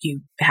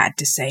you had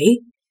to say.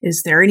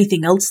 Is there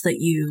anything else that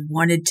you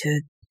wanted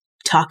to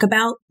talk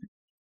about?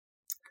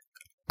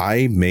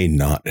 I may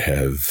not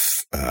have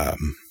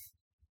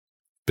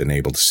been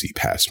able to see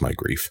past my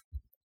grief.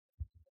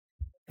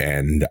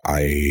 And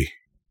I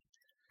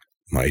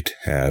might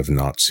have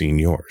not seen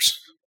yours.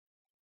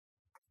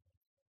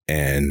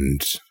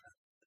 And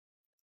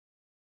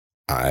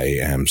I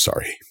am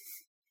sorry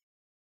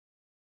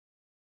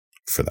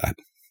for that.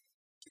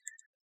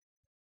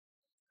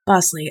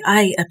 Bosley,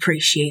 I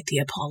appreciate the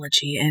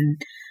apology,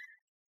 and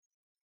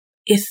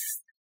if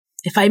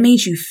I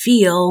made you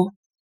feel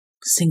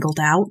singled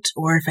out,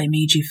 or if I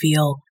made you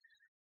feel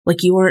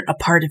like you weren't a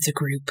part of the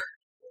group,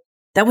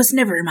 that was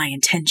never my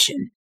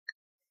intention.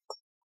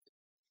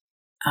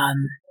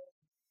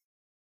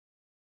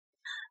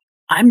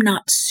 I'm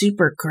not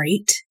super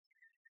great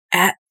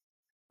at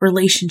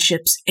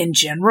relationships in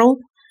general,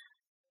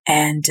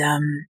 and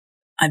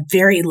I'm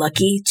very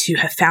lucky to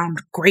have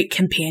found great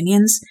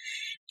companions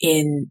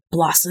in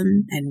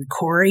Blossom and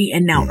Corey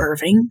and now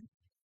Irving.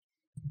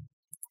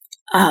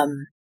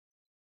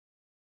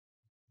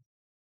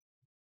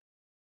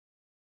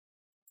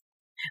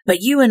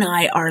 But you and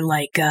I are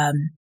like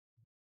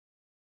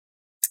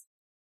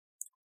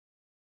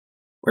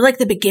We're like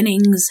the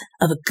beginnings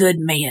of a good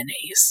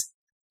mayonnaise.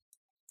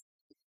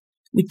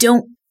 We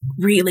don't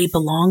really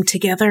belong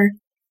together,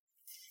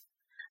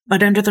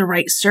 but under the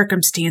right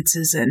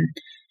circumstances and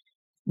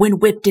when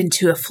whipped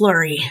into a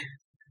flurry,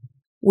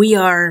 we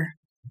are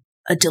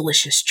a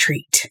delicious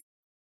treat.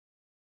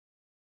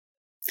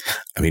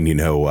 I mean,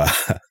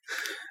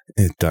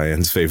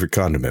 Diane's favorite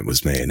condiment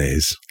was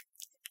mayonnaise.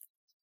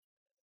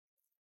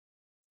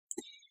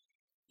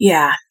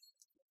 Yeah.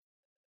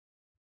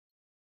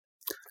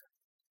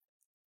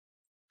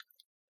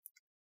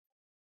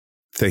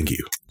 Thank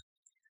you.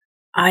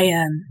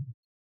 I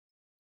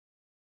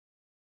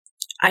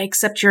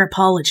accept your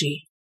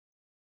apology.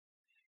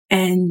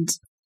 And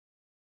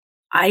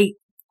I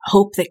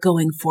hope that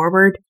going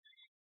forward,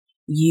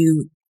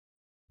 you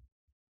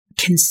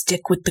can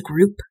stick with the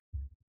group.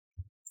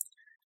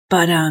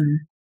 But,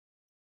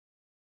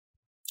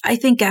 I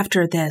think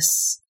after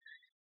this,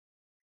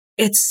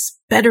 it's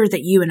better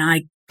that you and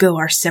I go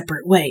our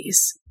separate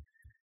ways.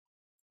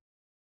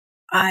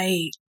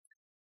 I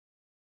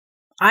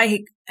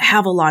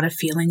have a lot of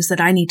feelings that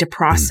I need to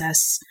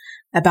process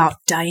about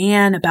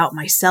Diane, about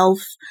myself,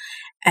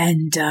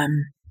 and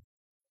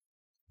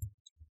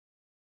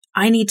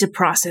I need to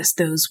process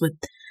those with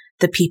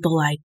the people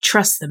I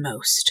trust the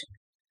most.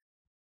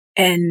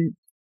 And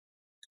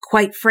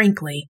quite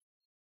frankly,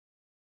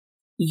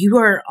 you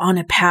are on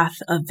a path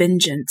of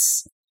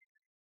vengeance.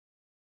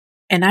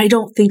 And I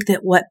don't think that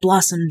what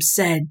Blossom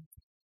said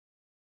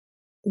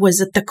was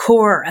at the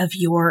core of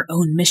your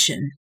own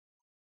mission.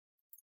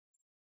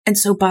 And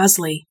so,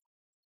 Bosley,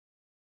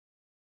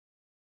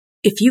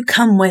 if you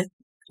come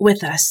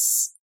with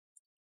us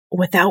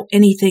without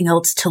anything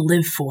else to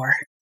live for,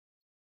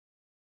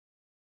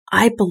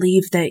 I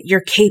believe that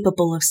you're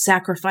capable of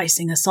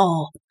sacrificing us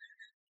all.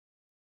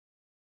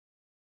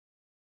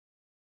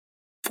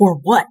 For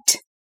what?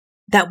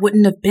 That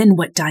wouldn't have been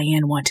what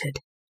Diane wanted.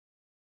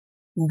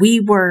 We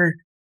were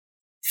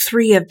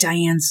 3 of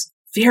Diane's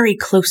very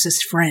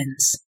closest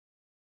friends.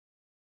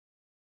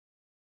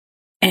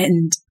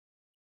 And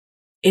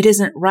it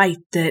isn't right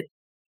that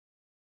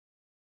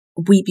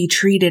we be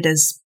treated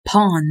as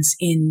pawns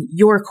in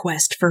your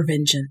quest for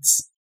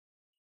vengeance.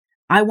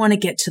 I want to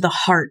get to the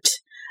heart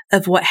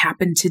of what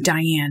happened to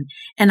Diane,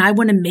 and I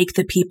want to make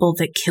the people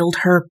that killed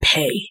her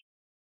pay.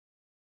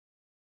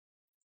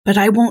 But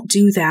I won't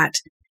do that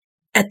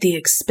at the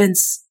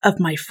expense of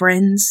my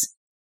friends,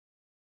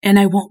 and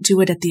I won't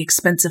do it at the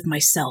expense of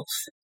myself.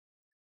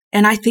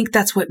 And I think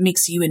that's what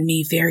makes you and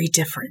me very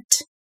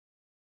different.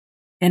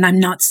 And I'm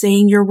not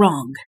saying you're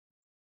wrong.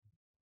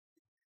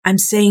 I'm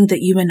saying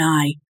that you and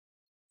I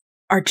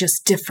are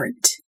just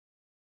different.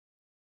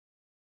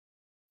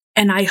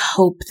 And I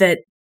hope that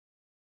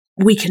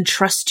we can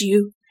trust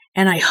you,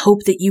 and I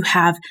hope that you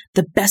have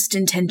the best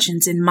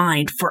intentions in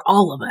mind for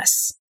all of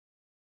us.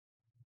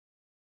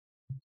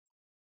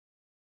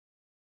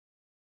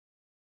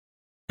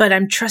 But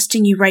I'm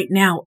trusting you right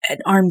now at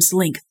arm's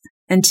length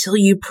until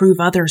you prove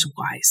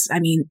otherwise.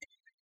 I mean,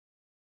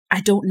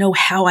 I don't know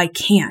how I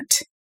can't.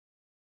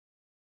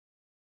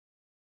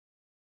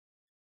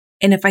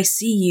 And if I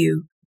see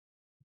you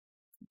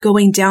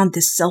going down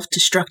this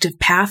self-destructive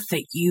path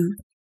that you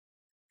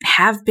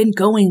have been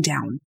going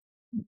down,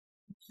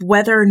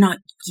 whether or not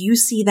you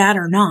see that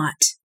or not,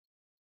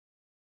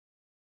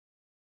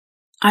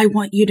 I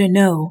want you to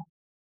know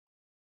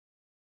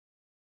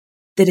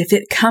that if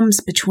it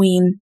comes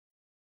between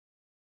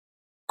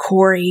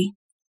Corey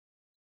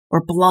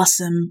or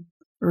Blossom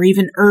or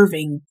even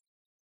Irving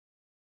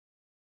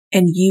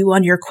and you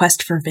on your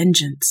quest for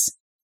vengeance,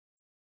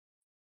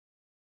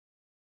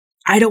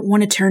 I don't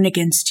want to turn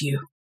against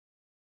you.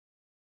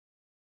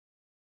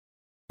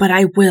 But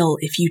I will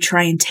if you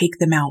try and take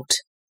them out,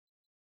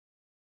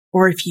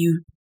 or if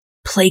you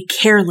play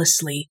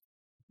carelessly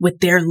with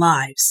their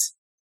lives.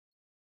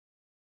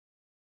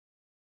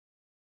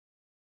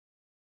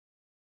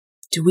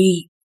 Do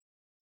we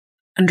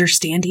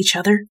understand each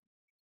other?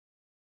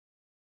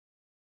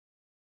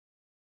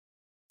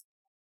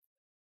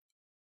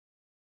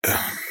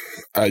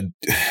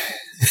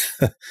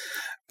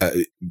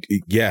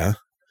 Yeah.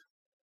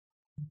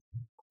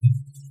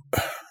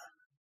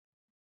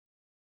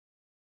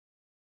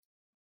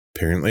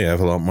 Apparently, I have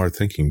a lot more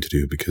thinking to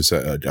do because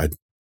I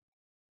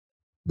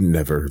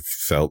never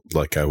felt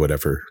like I would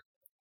ever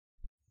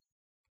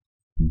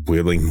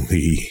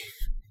willingly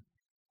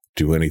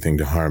do anything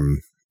to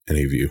harm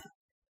any of you.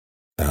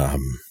 That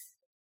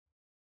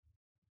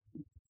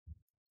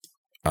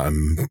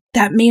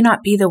may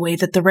not be the way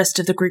that the rest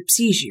of the group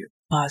sees you,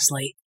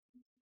 Bosley.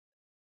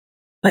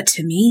 But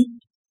to me,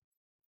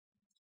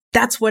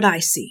 that's what I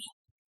see.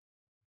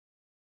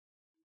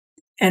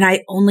 And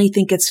I only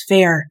think it's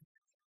fair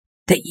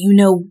that you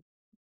know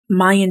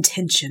my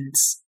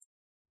intentions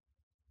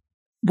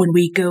when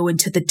we go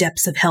into the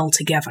depths of hell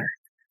together.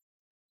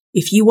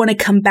 If you want to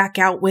come back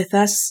out with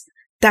us,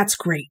 that's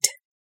great.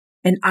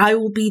 And I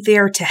will be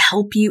there to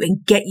help you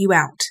and get you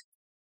out.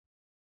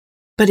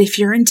 But if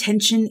your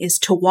intention is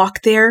to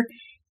walk there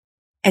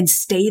and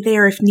stay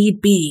there if need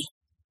be,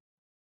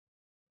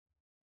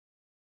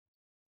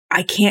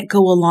 I can't go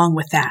along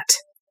with that.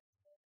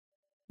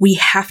 We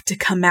have to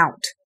come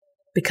out,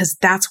 because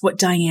that's what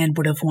Diane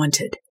would have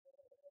wanted.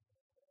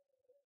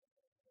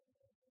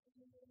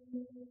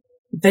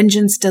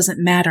 Vengeance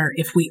doesn't matter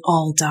if we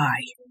all die.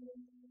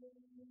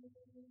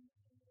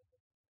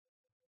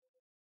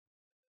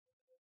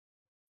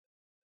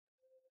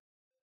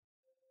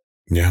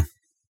 Yeah.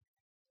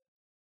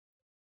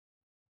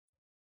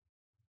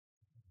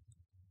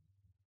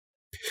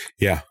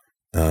 Yeah.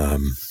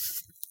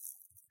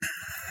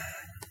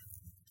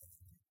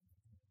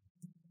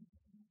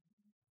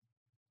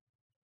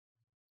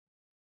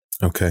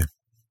 Okay.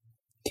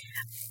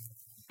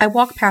 I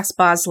walk past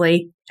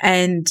Bosley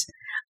and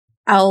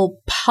I'll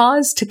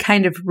pause to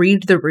kind of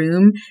read the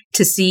room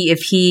to see if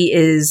he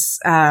is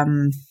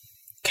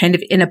kind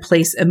of in a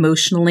place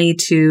emotionally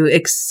to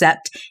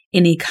accept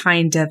any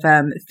kind of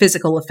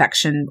physical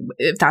affection,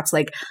 if that's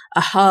like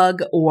a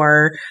hug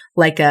or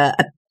like a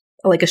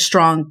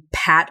strong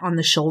pat on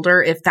the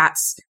shoulder, if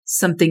that's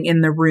something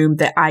in the room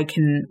that I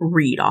can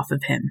read off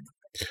of him.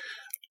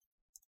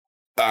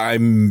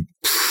 I'm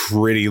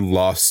pretty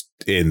lost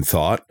in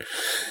thought,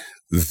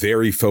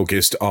 very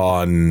focused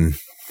on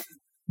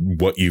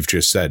what you've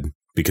just said,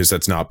 because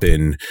that's never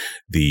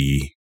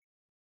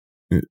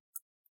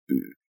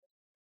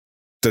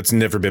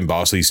been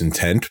Bosley's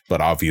intent, but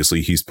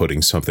obviously he's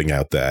putting something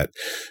out that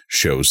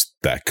shows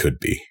that could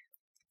be.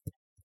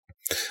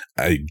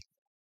 I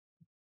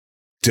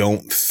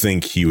don't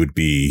think he would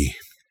be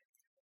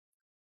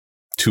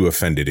too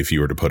offended if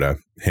you were to put a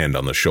hand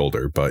on the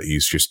shoulder, but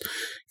he's just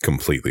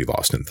completely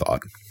lost in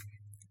thought.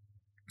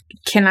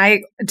 Can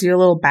I do a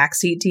little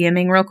backseat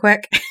DMing real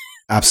quick?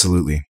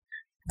 Absolutely.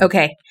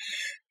 Okay.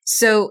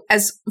 So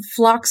as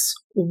Phlox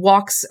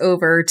walks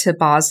over to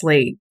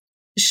Bosley,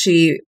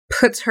 she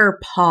puts her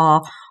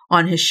paw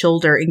on his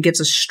shoulder and gives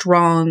a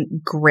strong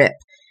grip.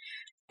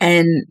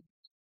 And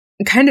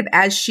kind of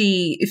as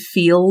she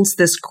feels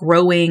this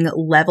growing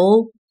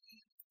level,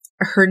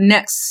 her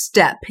next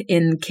step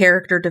in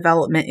character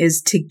development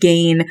is to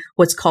gain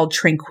what's called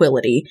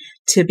tranquility,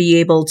 to be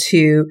able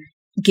to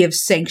give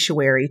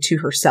sanctuary to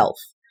herself.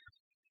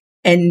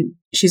 And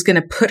she's going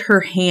to put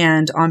her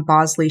hand on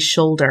Bosley's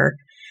shoulder.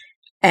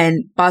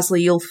 And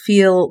Bosley, you'll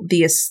feel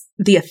the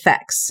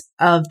effects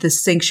of the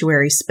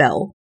sanctuary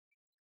spell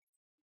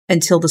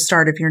until the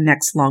start of your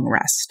next long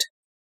rest.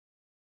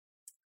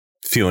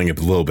 Feeling a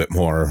little bit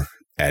more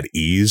at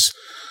ease,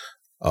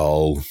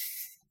 I'll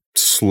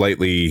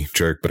slightly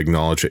jerk but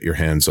acknowledge that your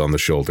hand's on the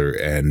shoulder,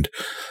 and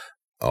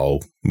I'll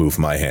move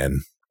my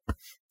hand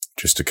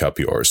just to cup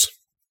yours.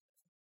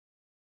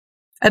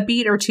 A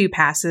beat or two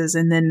passes,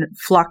 and then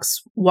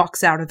Phlox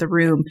walks out of the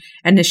room.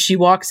 And as she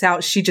walks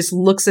out, she just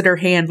looks at her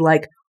hand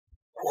like,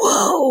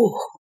 whoa!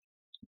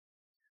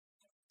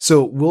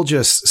 So we'll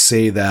just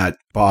say that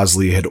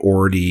Bosley had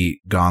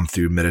already gone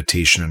through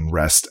meditation and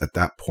rest at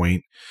that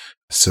point,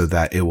 so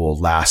that it will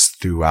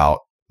last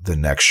throughout the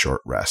next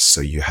short rest. So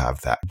you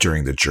have that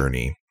during the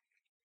journey.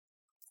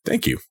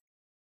 Thank you.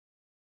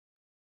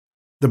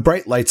 The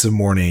bright lights of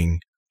morning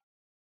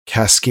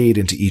cascade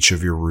into each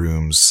of your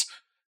rooms.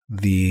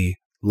 The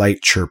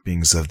light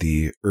chirpings of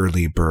the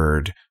early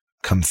bird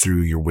come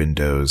through your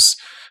windows,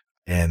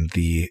 and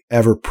the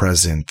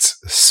ever-present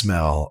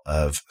smell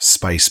of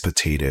spiced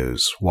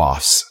potatoes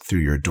wafts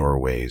through your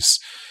doorways.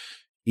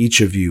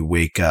 Each of you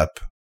wake up,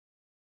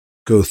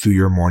 go through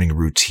your morning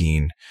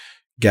routine,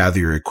 gather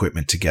your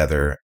equipment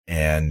together,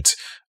 and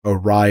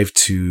arrive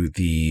to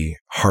the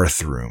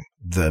hearth room,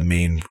 the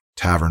main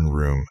tavern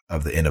room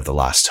of the Inn of the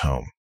Last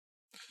Home.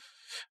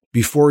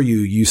 Before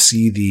you, you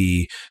see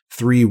the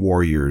 3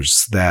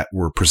 warriors that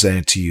were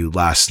presented to you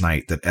last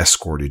night that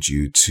escorted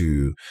you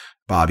to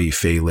Bobby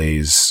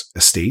Fele's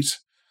estate.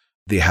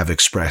 They have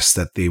expressed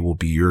that they will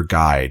be your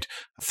guide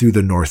through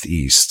the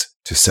northeast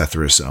to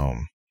Sethris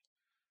Ohm.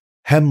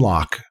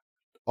 Hemlock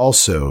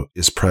also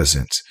is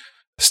present,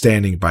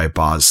 standing by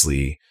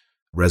Bosley,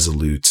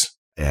 resolute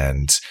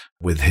and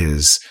with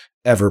his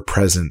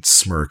ever-present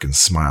smirk and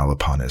smile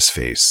upon his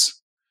face.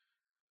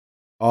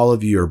 All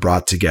of you are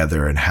brought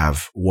together and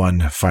have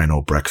one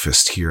final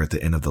breakfast here at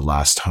the Inn of the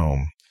Last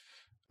Home.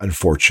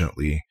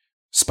 Unfortunately,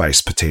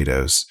 spiced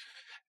potatoes.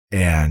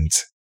 And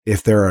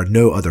if there are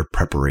no other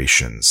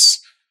preparations,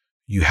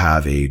 you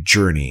have a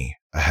journey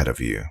ahead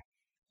of you.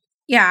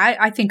 Yeah,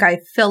 I think I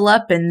fill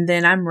up and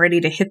then I'm ready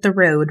to hit the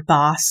road,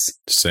 boss.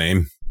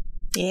 Same.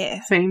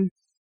 Yeah. Same.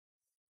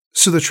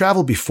 So the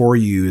travel before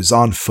you is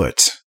on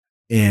foot,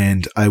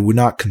 and I would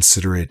not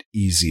consider it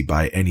easy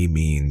by any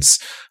means.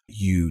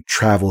 You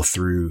travel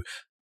through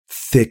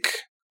thick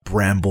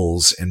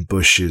brambles and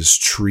bushes,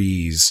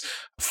 trees,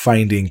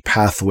 finding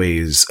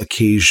pathways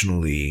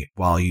occasionally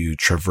while you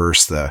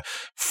traverse the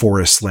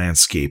forest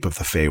landscape of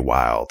the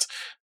Feywild.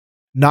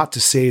 Not to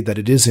say that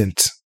it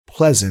isn't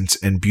pleasant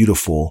and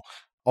beautiful.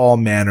 All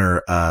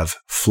manner of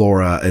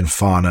flora and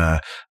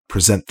fauna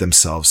present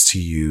themselves to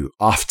you,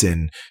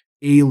 often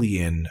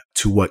alien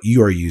to what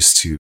you are used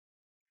to.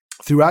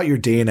 Throughout your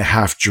day and a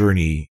half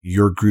journey,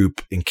 your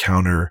group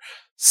encounter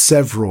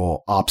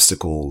several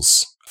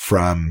obstacles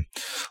from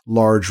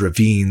large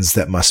ravines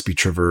that must be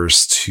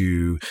traversed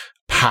to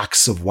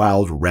packs of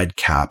wild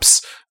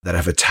redcaps that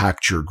have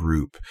attacked your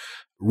group.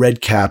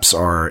 Redcaps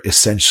are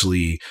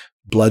essentially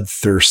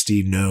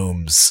bloodthirsty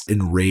gnomes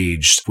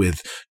enraged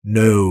with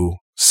no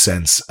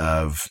sense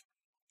of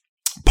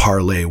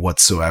parley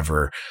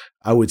whatsoever.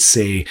 I would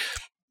say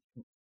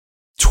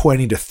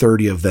 20 to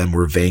 30 of them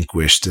were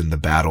vanquished in the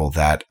battle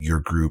that your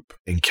group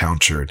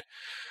encountered.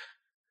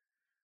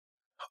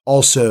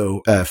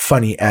 Also, a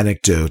funny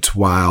anecdote,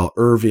 while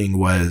Irving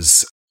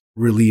was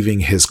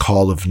relieving his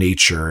call of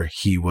nature,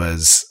 he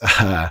was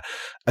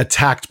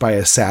attacked by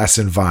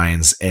assassin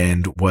vines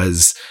and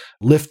was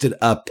lifted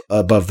up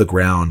above the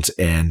ground,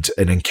 and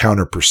an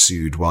encounter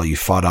pursued while you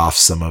fought off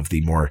some of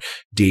the more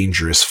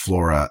dangerous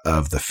flora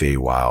of the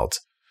Feywild.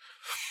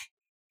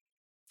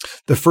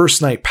 The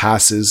first night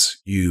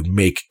passes, you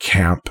make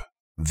camp.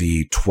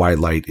 The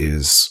twilight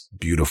is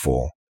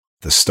beautiful.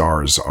 The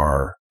stars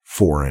are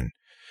foreign.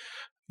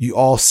 You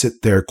all sit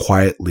there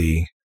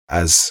quietly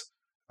as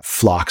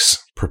Phlox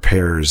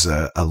prepares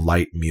a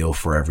light meal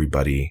for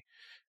everybody.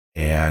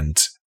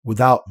 And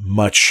without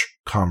much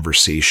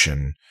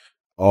conversation,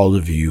 all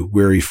of you,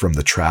 weary from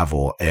the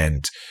travel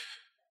and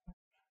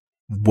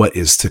what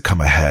is to come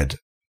ahead,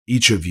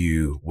 each of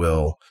you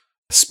will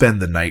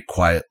spend the night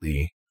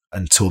quietly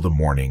until the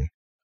morning.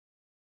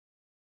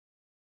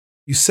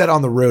 You set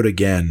on the road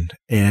again,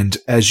 and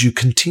as you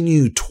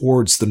continue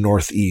towards the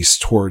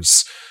northeast,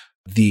 towards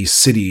the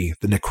city,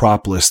 the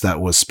necropolis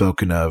that was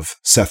spoken of,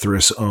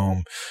 Sethris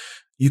Ohm,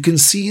 you can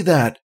see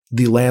that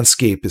the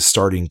landscape is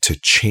starting to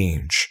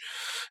change.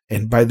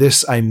 And by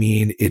this, I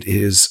mean it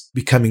is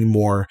becoming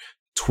more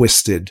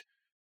twisted,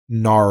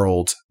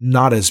 gnarled,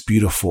 not as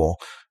beautiful,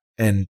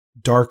 and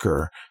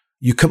darker.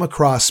 You come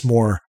across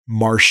more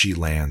marshy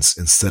lands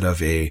instead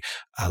of a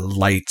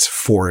light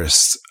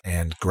forest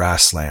and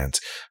grassland.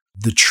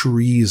 The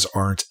trees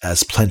aren't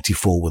as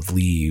plentiful with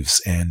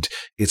leaves, and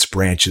its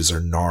branches are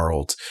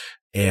gnarled.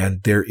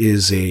 And there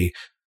is a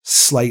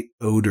slight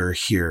odor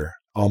here,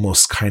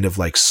 almost kind of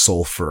like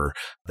sulfur,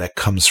 that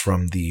comes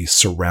from the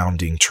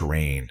surrounding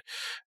terrain.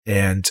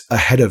 And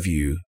ahead of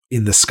you,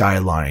 in the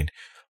skyline,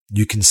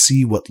 you can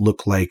see what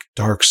look like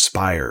dark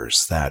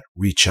spires that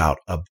reach out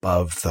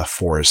above the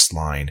forest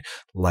line,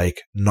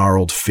 like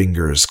gnarled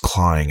fingers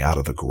clawing out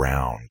of the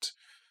ground.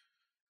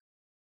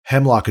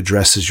 Hemlock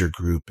addresses your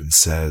group and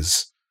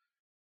says,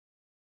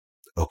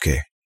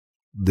 "Okay,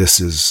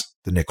 this is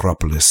the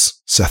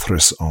necropolis,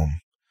 Sethris Ohm.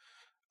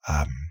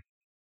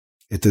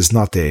 It is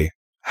not a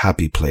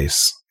happy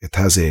place. It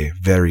has a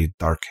very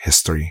dark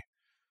history,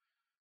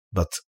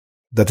 but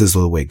that is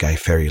the way Guy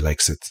Ferry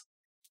likes it.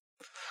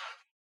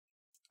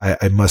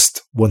 I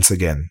must once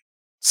again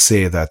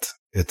say that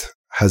it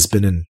has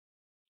been a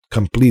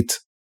complete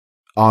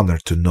honor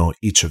to know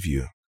each of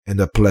you, and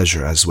a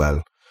pleasure as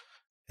well.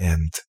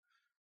 And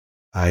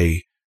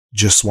I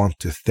just want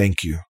to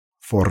thank you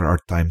for our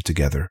time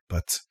together,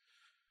 but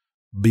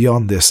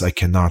beyond this, I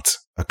cannot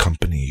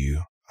accompany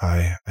you.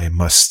 I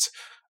must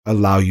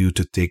allow you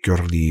to take your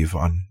leave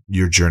on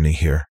your journey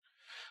here.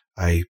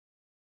 I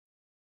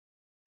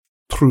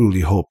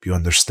truly hope you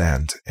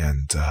understand,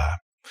 and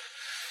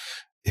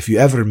if you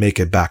ever make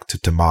it back to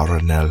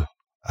Tamaranel,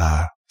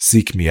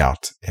 seek me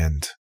out,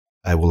 and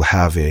I will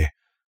have a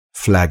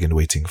flagon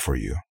waiting for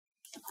you."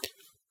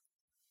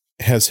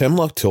 Has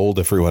Hemlock told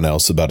everyone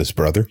else about his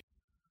brother?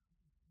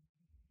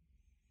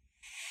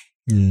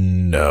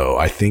 No,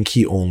 I think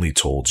he only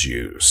told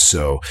you.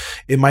 So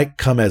it might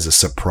come as a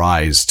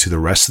surprise to the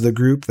rest of the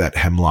group that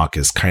Hemlock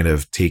is kind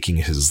of taking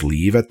his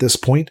leave at this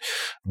point,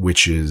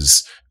 which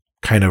is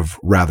kind of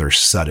rather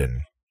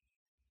sudden.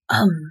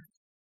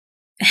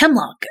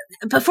 Hemlock,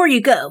 before you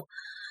go,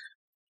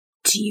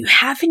 do you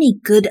have any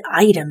good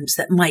items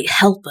that might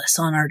help us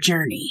on our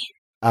journey?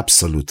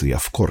 Absolutely,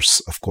 of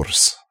course.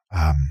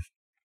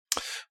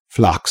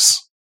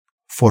 Phlox,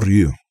 for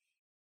you,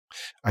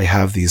 I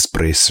have these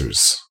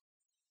bracers.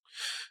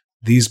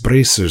 These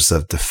bracers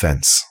of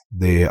defense,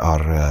 they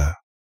are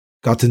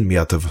gotten me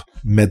out of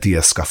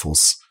media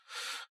scuffles.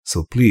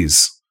 So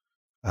please,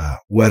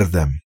 wear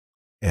them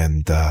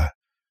and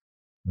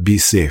be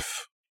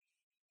safe.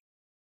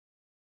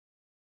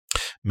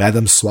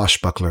 Madam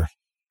Swashbuckler,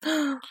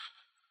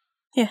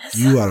 Yes.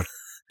 you are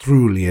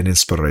truly an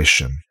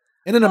inspiration.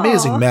 And an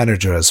amazing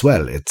manager as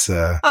well. It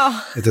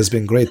has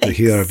been great to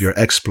hear of your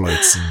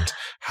exploits and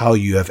how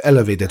you have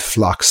elevated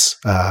Phlox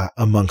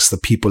amongst the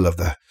people of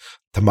the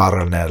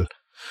Tamaranel.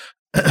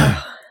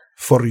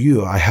 For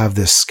you, I have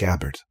this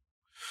scabbard.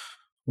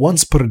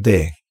 Once per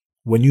day,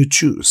 when you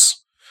choose,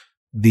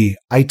 the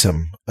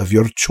item of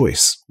your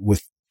choice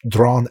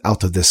withdrawn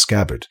out of this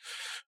scabbard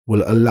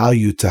will allow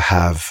you to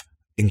have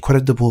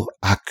incredible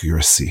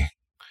accuracy.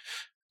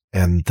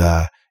 And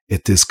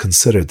it is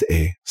considered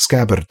a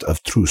scabbard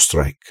of true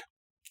strike.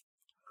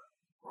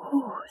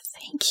 Oh,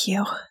 thank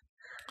you.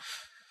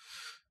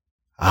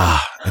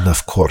 And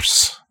of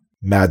course,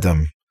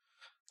 Madam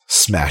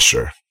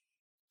Smasher,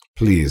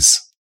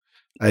 please,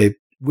 I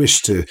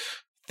wish to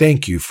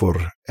thank you for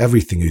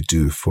everything you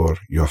do for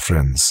your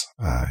friends.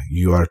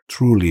 You are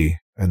truly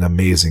an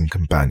amazing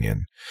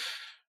companion.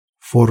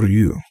 For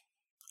you,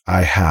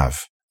 I have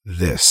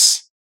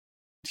this.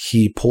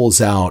 He pulls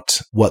out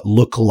what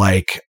look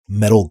like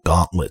metal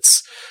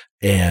gauntlets,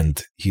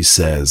 and he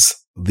says,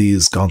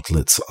 these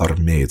gauntlets are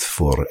made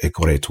for a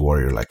great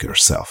warrior like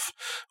yourself.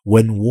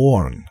 When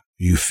worn,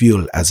 you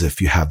feel as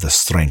if you have the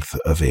strength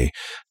of a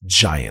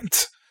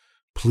giant.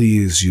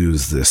 Please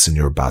use this in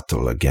your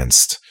battle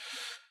against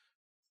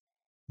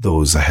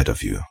those ahead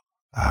of you.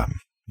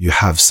 You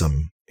have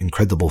some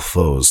incredible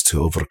foes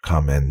to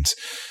overcome, and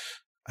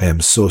I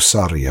am so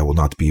sorry I will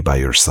not be by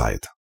your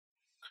side.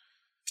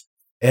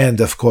 And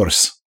of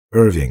course,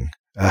 Irving,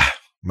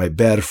 my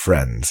bear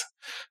friend,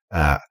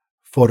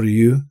 for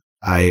you,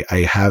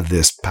 I have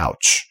this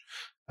pouch.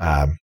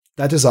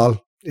 That is all.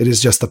 It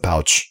is just a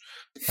pouch.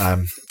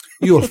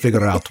 You will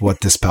figure out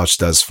what this pouch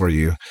does for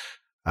you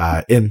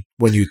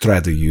when you try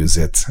to use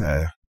it.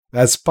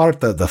 That's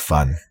part of the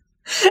fun.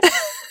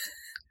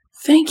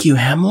 Thank you,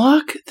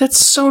 Hemlock.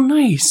 That's so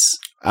nice.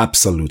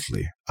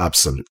 Absolutely.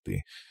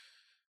 Absolutely.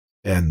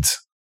 And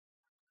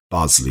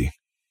Bosley.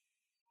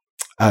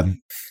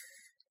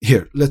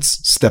 Here,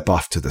 let's step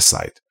off to the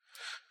side.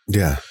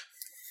 Yeah.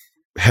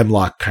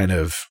 Hemlock kind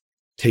of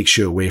takes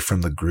you away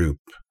from the group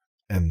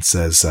and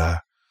says,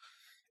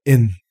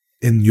 in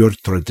your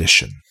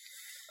tradition,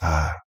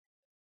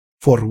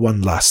 for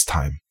one last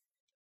time,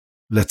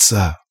 let's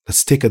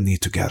take a knee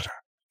together.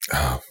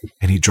 Oh.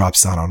 And he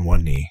drops down on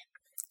one knee.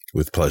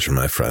 With pleasure,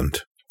 my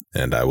friend.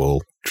 And I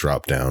will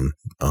drop down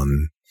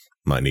on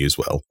my knee as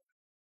well.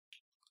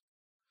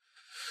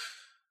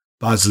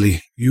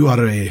 Bosley, you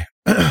are a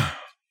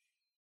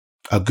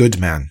good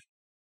man,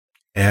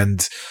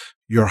 and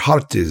your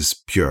heart is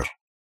pure,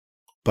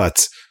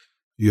 but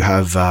you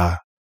have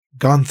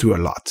gone through a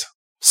lot,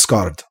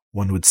 scarred,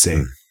 one would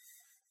say.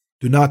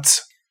 Do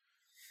not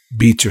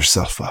beat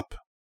yourself up.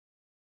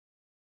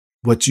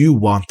 What you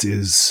want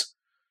is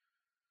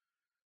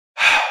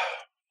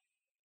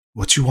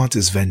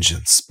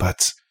vengeance,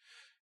 but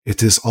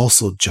it is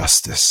also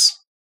justice.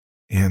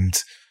 And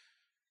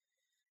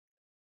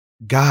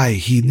Guy,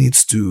 he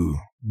needs to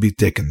be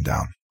taken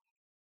down.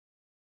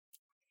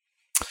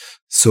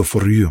 So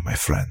for you, my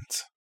friend,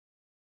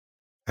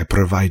 I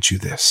provide you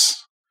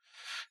this.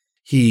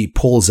 He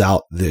pulls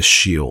out this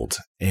shield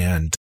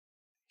and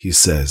he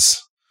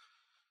says,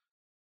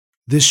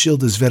 this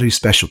shield is very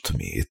special to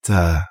me. It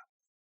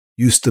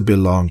used to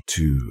belong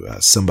to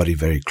somebody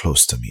very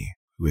close to me,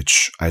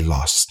 which I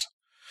lost.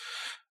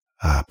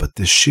 But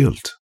this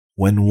shield,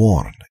 when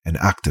worn and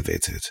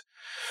activated,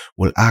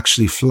 will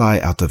actually fly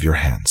out of your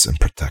hands and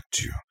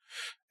protect you.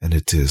 And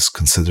it is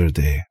considered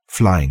a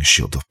flying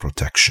shield of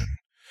protection.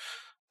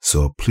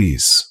 So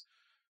please,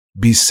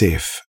 be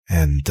safe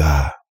and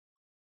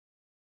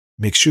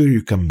make sure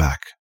you come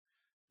back.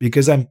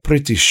 Because I'm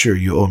pretty sure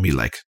you owe me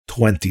like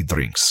 20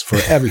 drinks for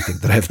everything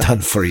that I've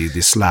done for you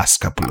this last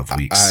couple of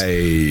weeks.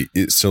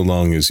 So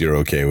long as you're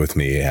okay with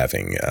me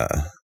having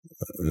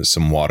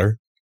some water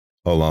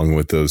along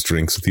with those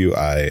drinks with you,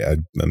 I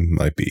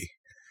might be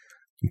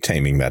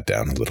taming that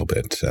down a little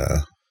bit.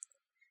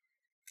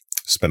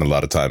 Spend a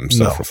lot of time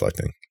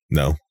self-reflecting.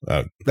 No.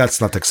 That's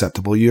not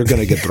acceptable. You're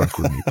going to get drunk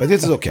with me, but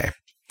it's okay.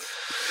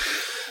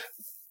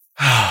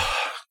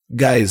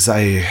 Guys,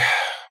 I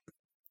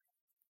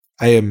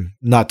am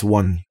not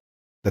one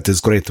that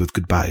is great with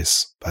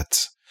goodbyes,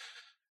 but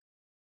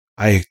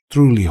I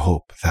truly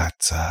hope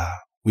that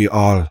we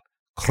all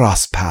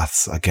cross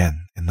paths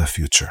again in the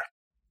future.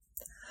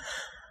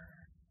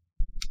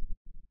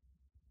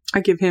 I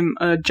give him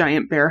a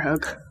giant bear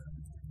hug.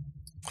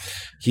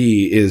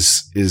 He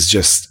is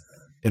just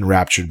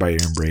enraptured by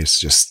your embrace,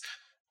 just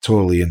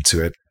totally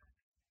into it.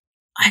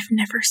 I've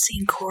never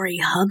seen Corey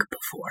hug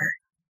before.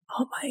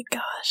 Oh my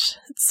gosh,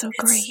 it's so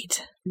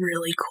great.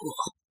 Really cool.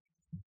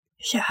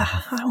 Yeah,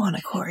 I want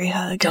a Corey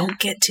hug. Don't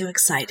get too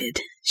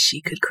excited.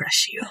 She could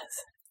crush you.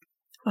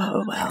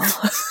 Oh,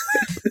 well.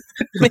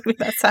 Maybe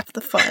that's half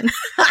the fun.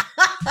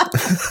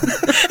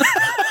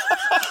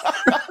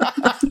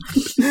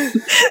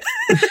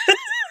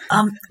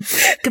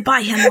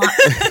 Goodbye, Hemlock.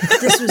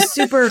 This was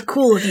super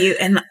cool of you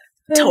and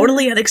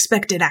totally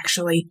unexpected,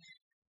 actually.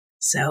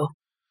 So,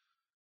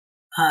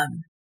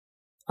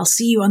 I'll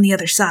see you on the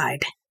other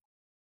side.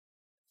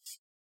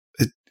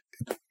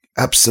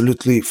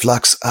 Absolutely,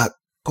 Flux.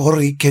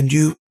 Corey, can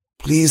you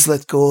please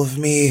let go of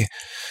me?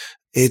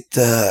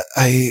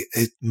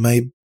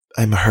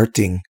 I'm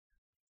hurting.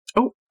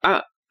 Oh,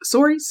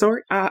 sorry.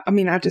 I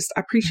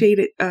appreciate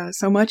it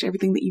so much,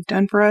 everything that you've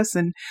done for us,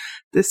 and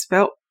this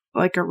felt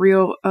like a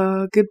real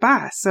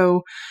goodbye.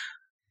 So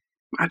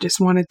I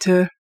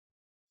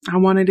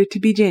wanted it to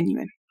be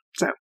genuine.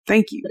 So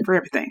thank you for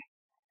everything.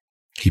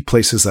 He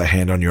places a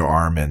hand on your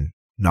arm and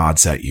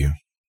nods at you.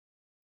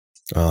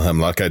 Well,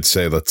 Hemlock, I'd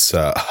say let's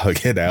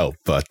hug it out,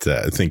 but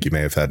I think you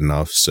may have had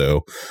enough,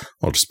 so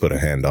I'll just put a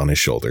hand on his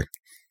shoulder.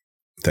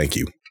 Thank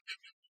you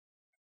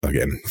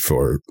again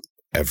for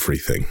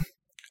everything.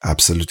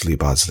 Absolutely,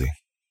 Bosley.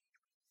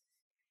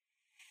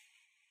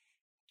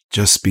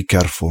 just be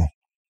careful.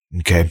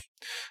 Okay?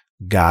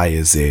 Guy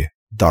is a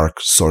dark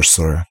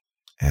sorcerer,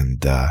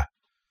 and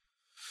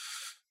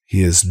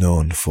he is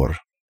known for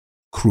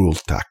cruel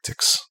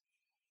tactics.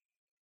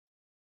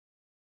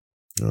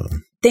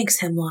 Thanks,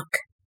 Hemlock.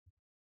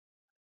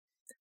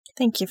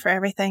 Thank you for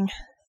everything.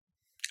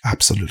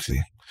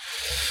 Absolutely.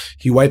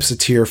 He wipes a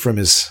tear from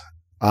his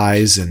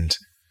eyes and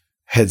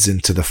heads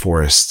into the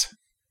forest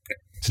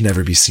to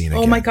never be seen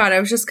again. Oh my god, I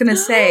was just gonna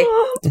say,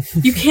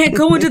 you can't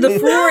go into the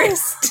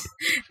forest!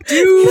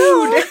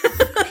 Dude!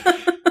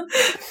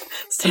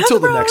 Until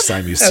the next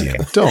time you see him.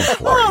 Don't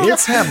worry.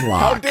 It's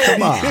Hemlock.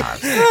 Come on.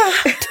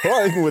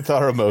 Toying with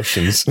our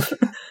emotions.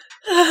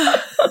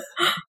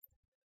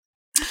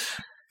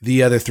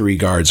 The other 3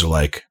 guards are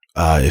like,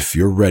 if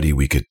you're ready,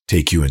 we could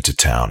take you into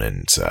town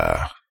and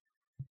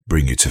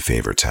bring you to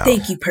Favor Town.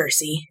 Thank you,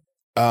 Percy.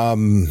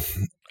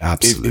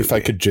 Absolutely. If I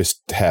could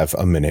just have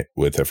a minute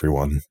with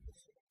everyone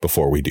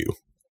before we do.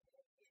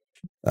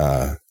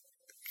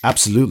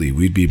 Absolutely.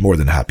 We'd be more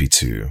than happy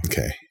to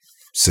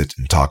sit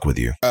and talk with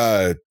you.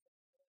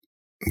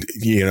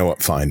 You know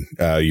what? Fine.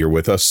 You're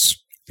with us.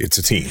 It's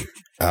a team.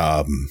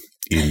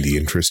 In the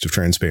interest of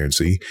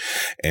transparency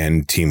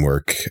and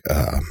teamwork,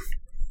 I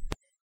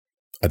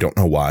don't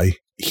know why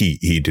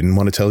he didn't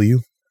want to tell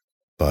you,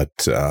 but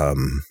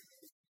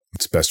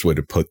it's the best way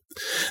to put.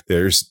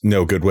 There's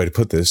no good way to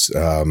put this.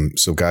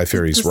 So Guy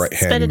Fieri's right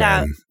hand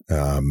man,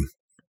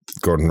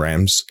 Gordon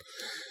Rams,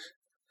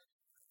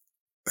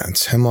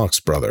 that's Hemlock's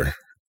brother,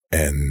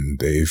 and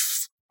they've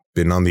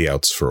been on the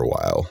outs for a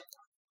while.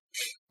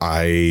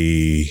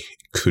 I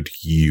could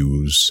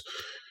use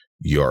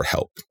your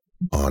help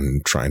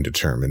on trying to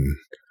determine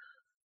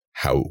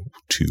how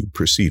to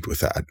proceed with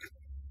that.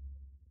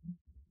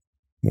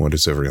 What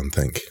does everyone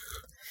think?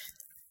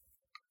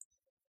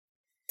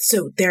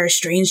 So they're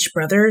estranged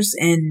brothers,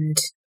 and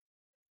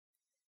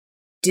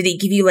did he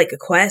give you like a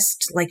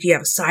quest? Like, do you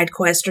have a side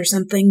quest or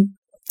something?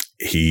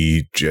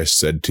 He just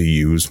said to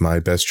use my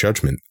best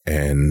judgment,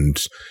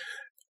 and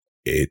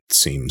it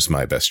seems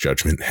my best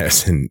judgment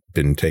hasn't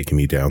been taking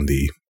me down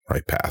the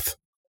right path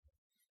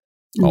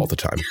all the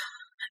time.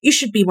 You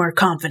should be more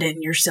confident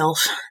in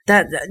yourself.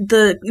 That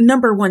the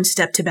number one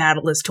step to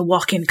battle is to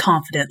walk in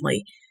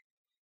confidently.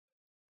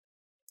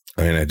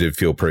 I mean, I did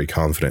feel pretty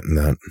confident in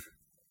that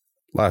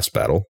last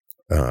battle.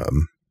 I've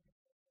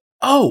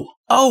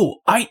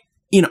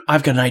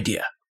got an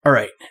idea. All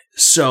right.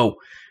 So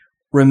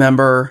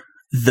remember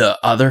the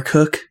other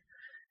cook?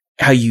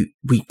 How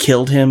we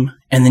killed him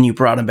and then you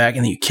brought him back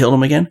and then you killed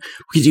him again?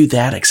 We could do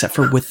that except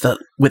for without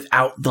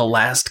the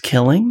last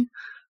killing.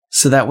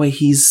 So that way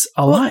he's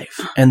alive.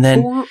 And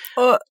then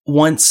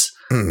once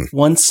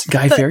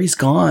Guy Fieri's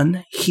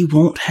gone, he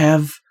won't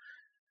have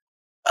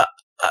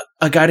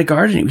a guy to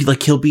guard him.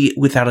 Like, he'll be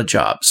without a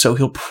job. So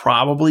he'll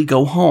probably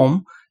go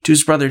home to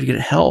his brother to get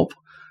help,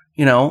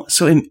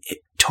 so it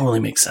totally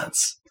makes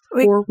sense.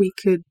 Or we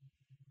could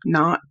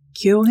not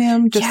kill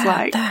him, just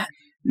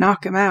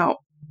knock him out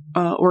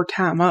or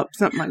tie him up,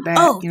 something like that.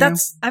 Oh,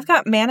 I've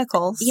got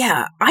manacles.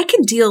 Yeah, I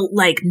can deal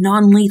like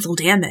non-lethal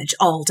damage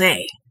all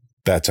day.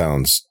 That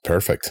sounds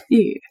perfect.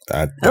 Yeah.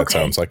 That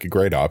sounds like a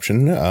great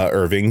option.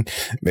 Irving,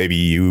 maybe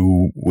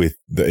you were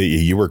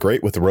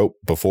great with the rope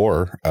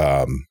before.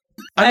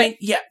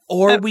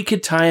 Or we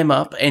could tie him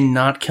up and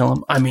not kill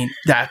him. I mean,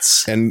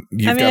 that's... And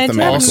you've got I the do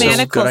have manacles.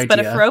 manacles, but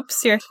if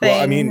rope's your thing,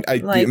 well, I mean,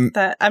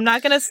 that, I'm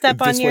not going to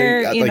step on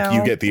your,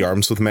 you get the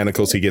arms with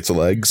manacles, he gets the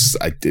legs.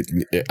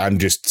 I'm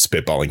just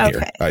spitballing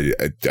here.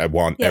 I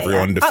want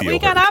everyone to feel we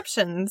got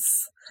options.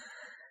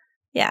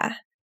 Yeah.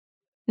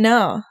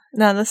 No,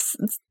 not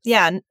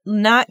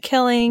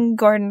killing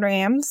Gordon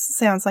Rams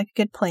sounds like a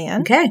good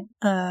plan. Okay.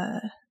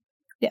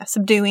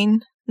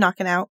 Subduing,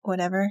 knocking out,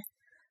 whatever.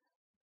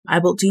 I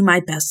will do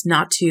my best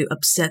not to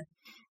upset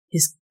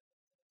his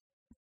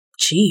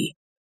chi.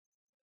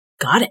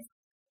 Got it.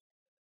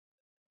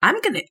 I'm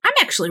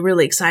actually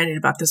really excited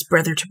about this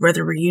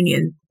brother-to-brother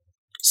reunion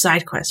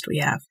side quest we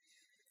have.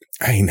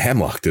 I mean,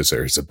 Hemlock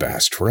deserves a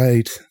best,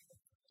 right?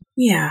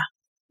 Yeah.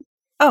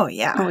 Oh,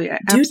 yeah.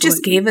 Dude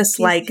just gave us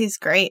he's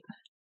great.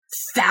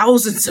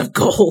 Thousands of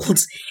gold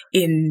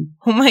in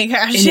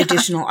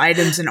additional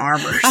items and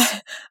armors.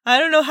 I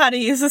don't know how to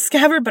use a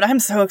scabbard, but I'm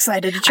so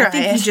excited to try I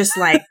think you just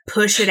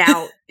push it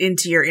out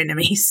into your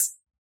enemies.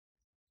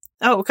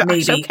 Oh gosh,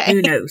 maybe. Okay.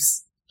 Who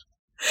knows?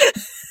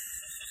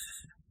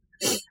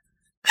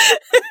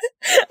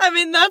 I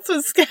mean, that's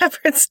what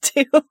scabbards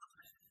do,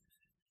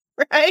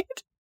 right?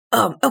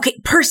 Okay,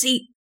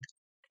 Percy.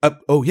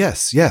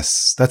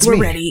 Yes, that's We're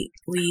me. ready.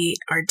 We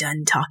are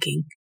done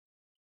talking.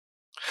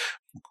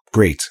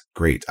 Great.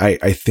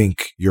 I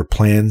think your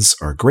plans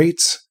are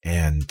great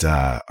and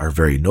are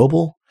very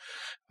noble.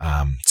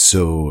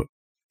 So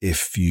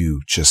if you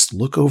just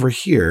look over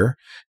here,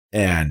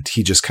 and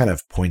he just kind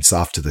of points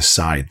off to the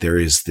side, there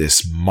is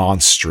this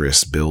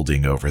monstrous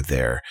building over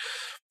there.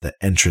 The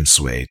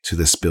entranceway to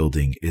this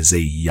building is a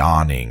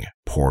yawning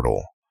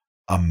portal,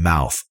 a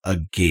mouth, a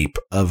gape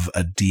of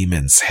a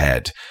demon's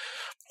head.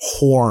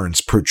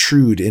 Horns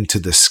protrude into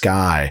the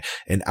sky,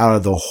 and out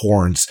of the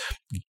horns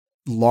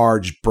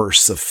large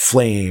bursts of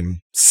flame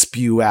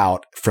spew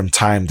out from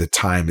time to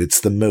time. It's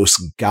the most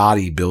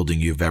gaudy building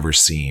you've ever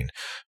seen,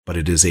 but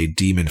it is a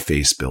demon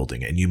face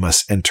building, and you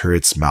must enter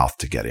its mouth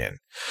to get in.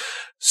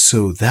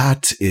 So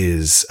that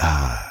is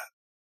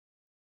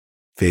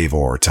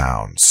Favor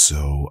Town.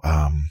 So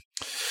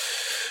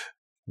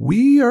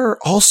we are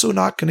also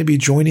not going to be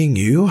joining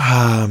you.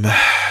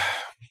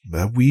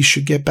 We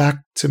should get back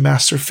to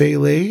Master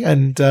Fele,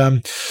 and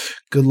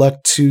good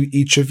luck to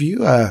each of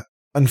you.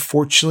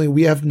 Unfortunately,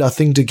 we have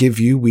nothing to give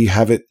you. We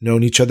haven't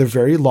known each other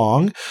very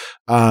long,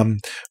 but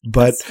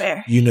That's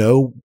fair.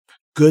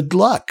 good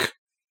luck.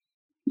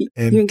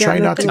 And try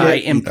not to get. I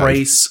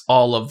embrace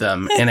all of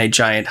them in a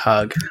giant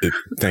hug.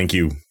 Thank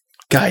you.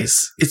 Guys,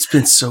 it's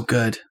been so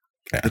good.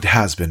 It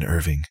has been,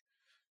 Irving.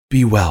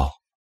 Be well.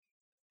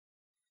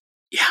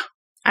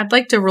 I'd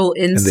like to roll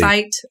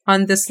insight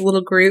on this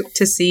little group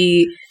to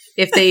see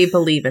if they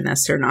believe in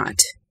us or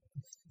not.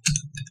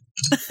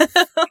 Do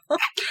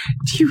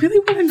you really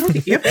want to know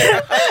the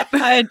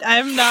answer?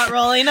 I'm not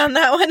rolling on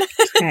that one.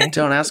 Okay.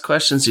 Don't ask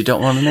questions you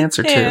don't want an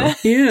answer Yeah.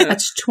 to. Yeah.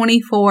 That's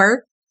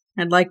 24.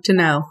 I'd like to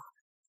know.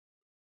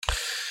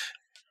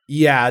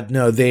 Yeah,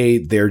 no,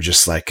 they're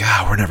just like,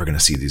 we're never going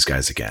to see these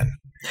guys again.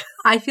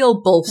 I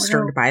feel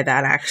bolstered by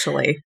that,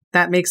 actually.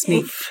 That makes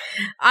me...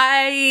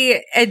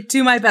 I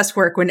do my best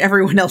work when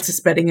everyone else is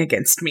betting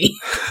against me.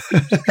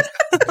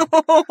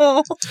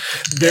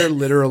 They're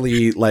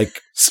literally like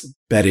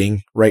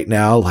betting right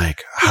now.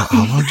 Like, how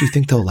long do you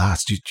think they'll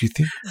last? Do you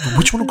think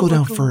which one will go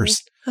down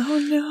first? Oh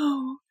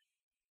no.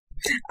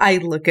 I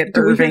look at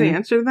Do we have an Irving,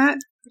 answer to that?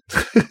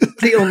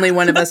 the only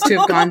one of us to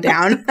have gone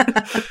down.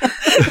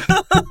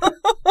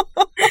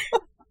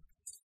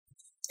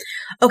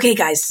 Okay,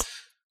 guys.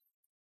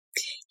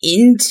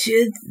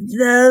 Into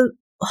the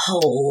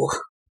hole.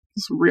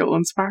 It's real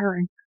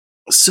inspiring.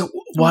 So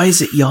why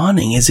is it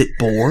yawning? Is it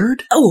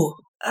bored? Oh,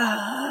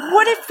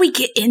 what if we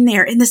get in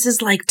there and this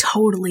is like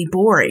totally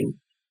boring?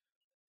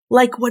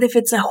 Like, what if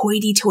it's a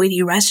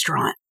hoity-toity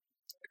restaurant?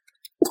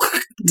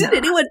 Did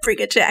anyone bring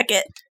a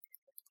jacket?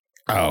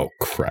 Oh,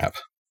 crap.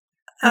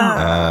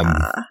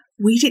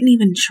 We didn't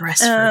even dress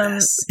for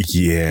this.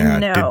 Yeah.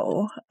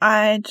 No,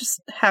 I just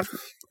have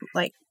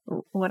like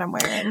what I'm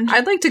wearing.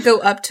 I'd like to go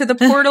up to the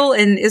portal,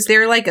 and is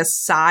there like a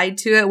side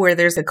to it where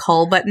there's a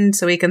call button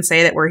so we can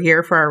say that we're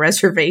here for our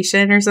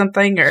reservation or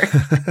something? Or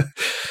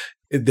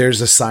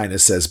There's a sign that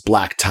says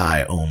black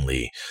tie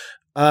only.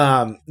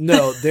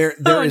 No, there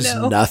is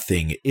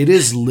nothing. It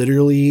is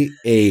literally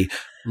a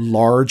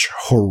large,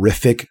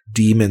 horrific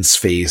demon's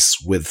face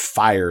with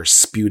fire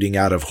spewing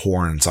out of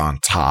horns on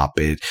top.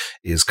 It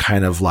is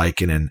kind of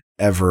like in an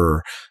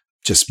ever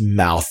just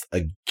mouth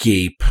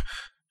agape,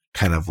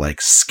 kind of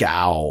like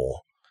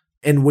scowl.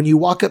 And when you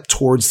walk up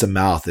towards the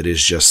mouth, it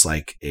is just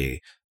like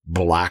a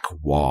black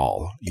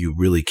wall. You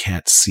really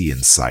can't see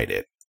inside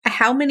it.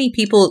 how many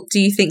people do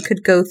you think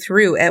could go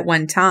through at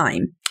one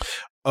time?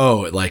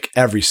 Oh, like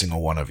every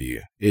single one of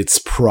you. It's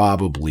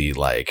probably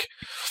like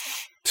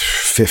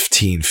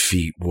 15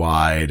 feet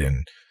wide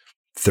and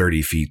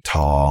 30 feet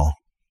tall.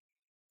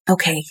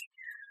 Okay.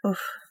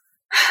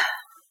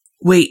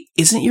 Wait,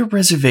 isn't your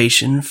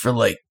reservation for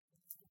like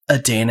a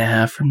day and a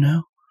half from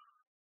now?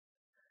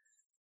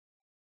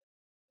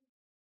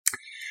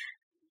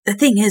 The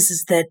thing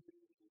is that,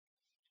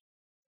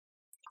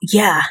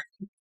 yeah,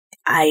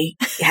 I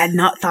had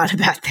not thought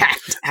about that,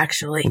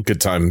 actually.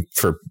 Good time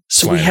for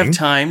So planning. we have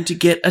time to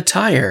get a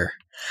tire.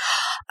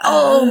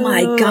 Oh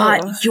my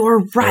god,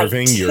 you're right.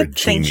 Irving, you're a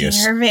Thank you,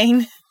 genius.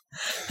 Irving.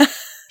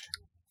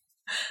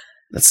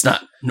 That's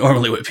not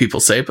normally what people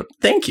say, but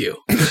thank you.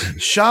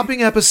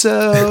 Shopping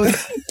episode.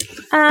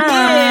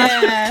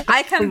 Yeah.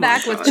 I come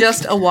back with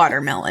just a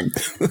watermelon.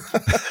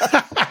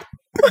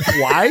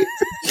 Why?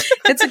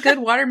 It's a good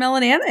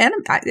watermelon, and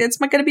it's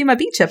going to be my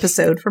beach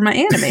episode for my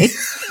anime.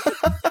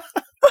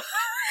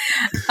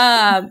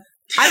 I'm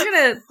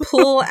going to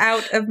pull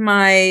out of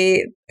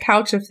my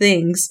pouch of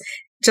things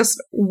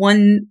just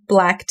one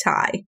black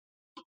tie.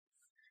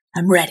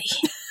 I'm ready.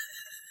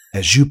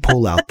 As you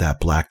pull out that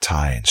black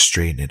tie and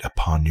straighten it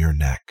upon your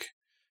neck,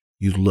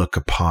 you look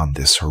upon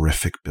this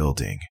horrific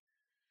building,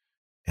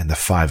 and the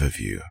five of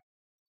you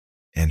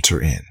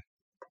enter in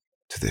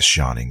to this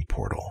yawning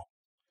portal.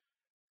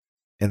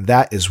 And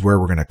that is where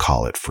we're going to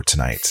call it for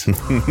tonight. Ooh.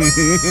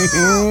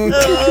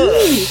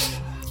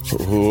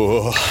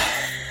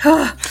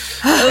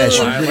 As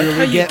you I like literally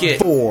how you get get-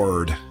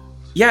 bored.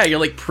 Yeah, you're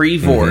like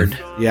pre-vored.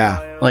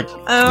 Yeah. Like,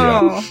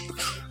 Oh,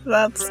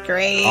 that's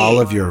great. All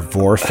of your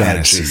vor I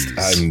fantasies.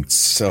 I'm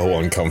so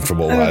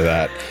uncomfortable by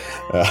that.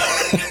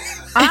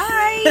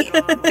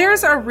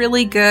 There's a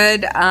really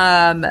good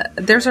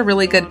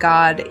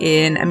god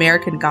in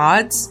American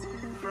Gods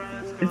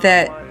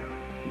that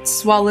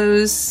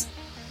swallows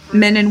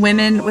men and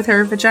women with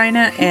her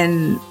vagina,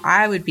 and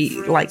I would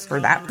be like, for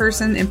that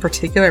person in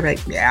particular,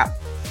 like, yeah,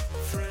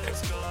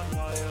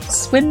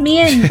 swim me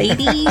in,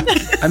 baby.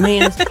 I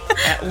mean,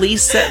 at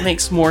least that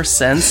makes more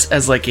sense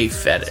as like a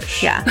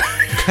fetish. Yeah.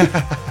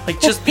 Like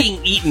just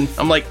being eaten.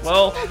 I'm like,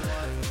 well,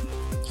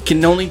 you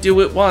can only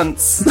do it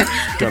once.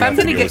 If I'm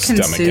going to get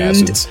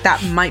consumed,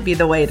 that might be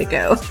the way to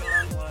go.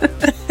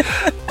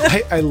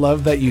 I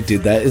love that you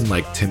did that in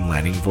like Tim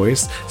Lanning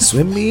voice.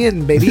 Swim me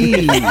in,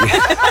 baby.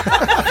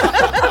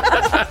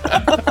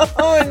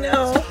 Oh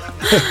no.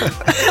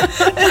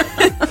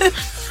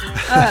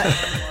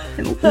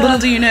 Little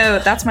do you know,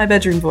 that's my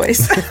bedroom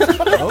voice.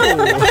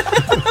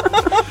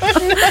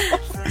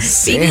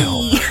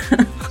 Sam.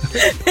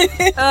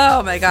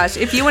 Oh my gosh.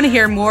 If you want to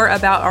hear more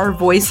about our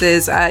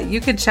voices,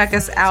 you can check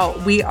us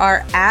out. We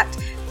are at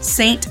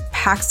St.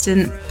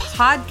 Paxton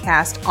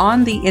Podcast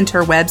on the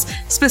interwebs,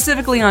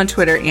 specifically on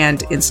Twitter and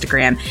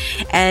Instagram.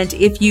 And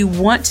if you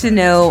want to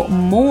know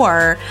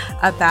more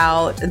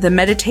about the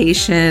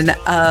meditation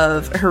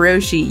of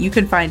Hiroshi, you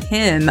can find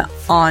him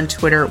on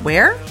Twitter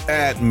where?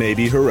 At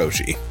Maybe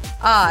Hiroshi.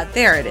 Ah,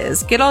 there it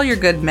is. Get all your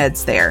good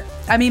meds there.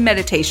 I mean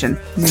meditation,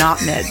 not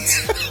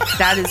meds.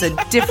 That is a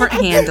different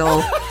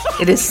handle.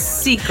 It is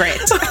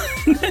secret.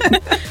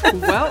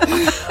 Well,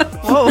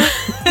 Whoa.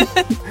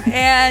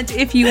 And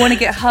if you want to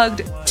get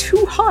hugged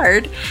too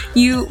hard,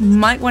 you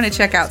might want to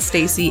check out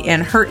Stacy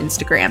and her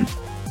Instagram.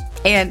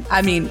 And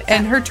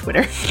her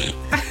Twitter.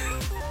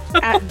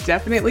 at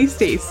definitely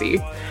Stacy.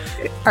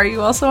 Are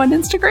you also on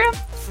Instagram?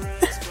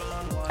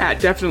 At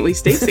definitely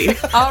Stacy.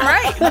 All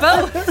right,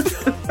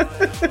 both.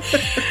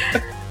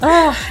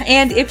 Oh,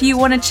 and if you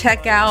want to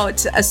check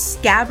out a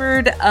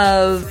scabbard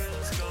of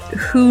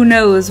who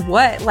knows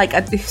what, like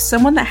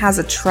someone that has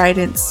a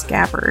trident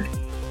scabbard,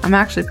 I'm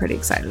actually pretty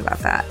excited about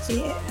that.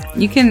 Yeah.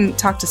 You can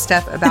talk to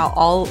Steph about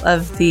all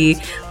of the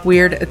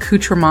weird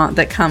accoutrement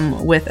that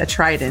come with a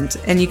trident,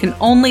 and you can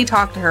only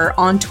talk to her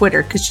on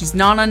Twitter because she's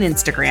not on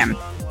Instagram.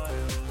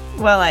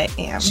 Well, I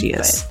am. She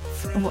is.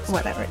 but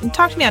whatever.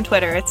 Talk to me on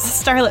Twitter. It's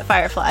Starlit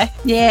Firefly.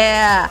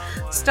 Yeah,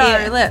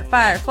 Starlit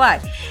Firefly.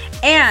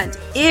 And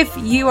if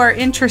you are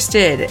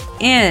interested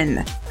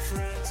in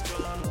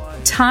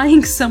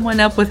tying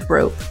someone up with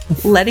rope,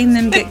 letting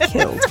them get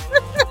killed,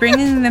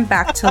 bringing them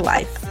back to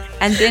life,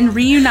 and then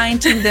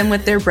reuniting them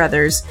with their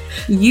brothers,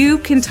 you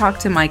can talk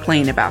to Mike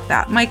Lane about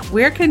that. Mike,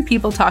 where can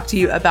people talk to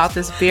you about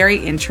this very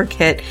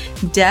intricate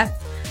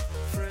death,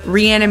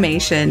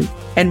 reanimation,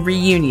 and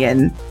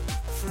reunion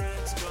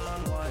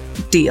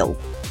deal?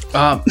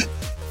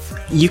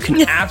 You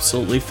can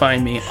absolutely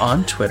find me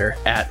on Twitter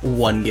at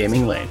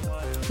OneGamingLane.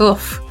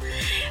 Oof.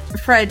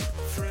 Fred,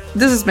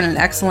 this has been an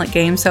excellent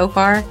game so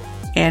far,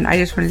 and I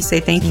just wanted to say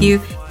thank you.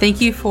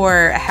 Thank you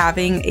for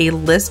having a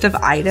list of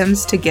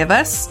items to give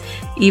us,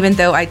 even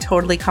though I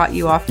totally caught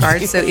you off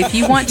guard. So if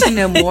you want to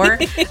know more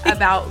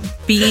about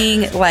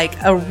being like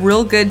a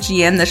real good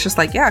GM that's just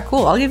like, yeah,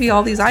 cool, I'll give you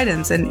all these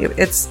items, and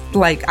it's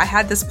like I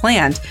had this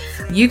planned,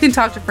 you can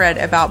talk to Fred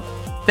about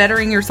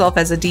bettering yourself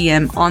as a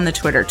DM on the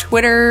Twitter.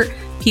 Twitter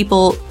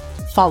people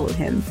follow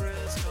him.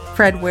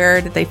 Fred,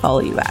 where did they follow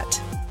you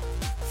at?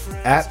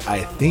 At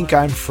I think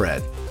I'm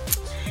Fred.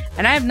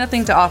 And I have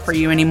nothing to offer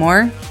you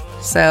anymore.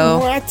 So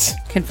What?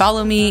 can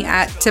follow me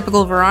at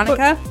Typical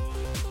Veronica.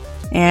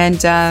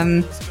 And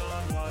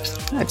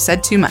I've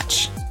said too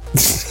much.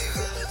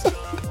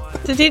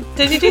 Did you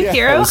do Yeah,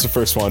 Hero? that was the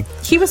first one.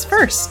 He was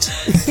first.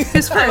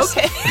 Who's first?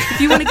 Okay.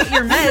 If you want to get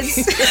your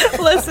meds,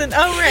 Listen,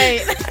 all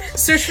right.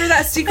 search for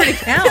that secret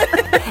account.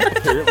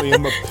 Apparently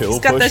I'm a pill He's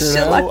got that pusher shit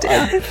now. locked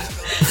down.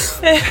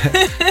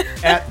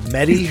 At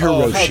Medi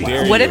Oh, how Hiroshi.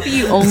 dare What you. if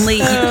you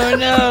only Oh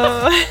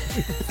no.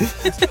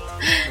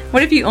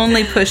 what if you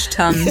only push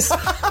Tums?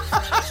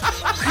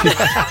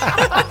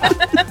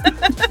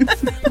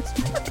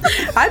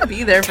 I'd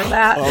be there for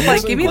that.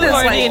 Like, give me this,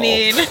 What do you like,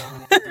 need?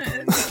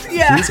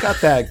 yeah. He's got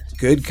that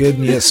good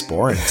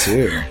Neosporin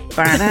too.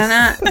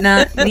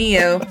 Banana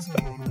Neo.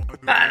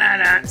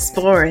 Banana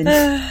Sporin.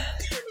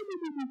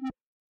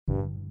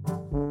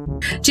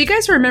 Do you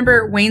guys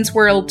remember Wayne's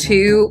World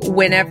 2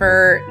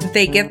 whenever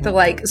they get the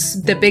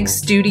the big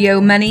studio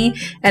money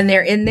and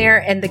they're in there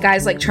and the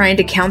guy's like trying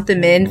to count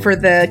them in for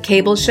the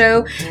cable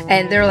show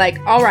and they're like,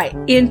 all right,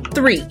 in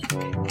 3,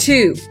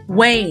 2,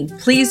 Wayne,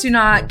 please do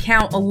not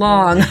count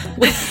along.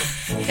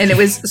 And it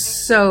was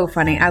so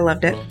funny. I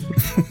loved it.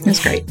 It was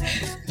great.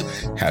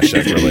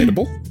 Hashtag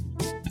relatable.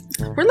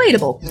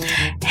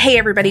 Relatable. Hey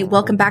everybody,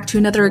 welcome back to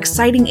another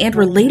exciting and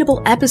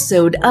relatable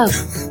episode of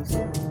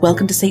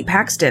Welcome to St.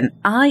 Paxton.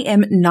 I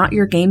am not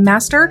your game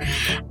master.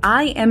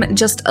 I am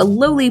just a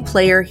lowly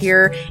player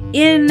here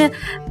in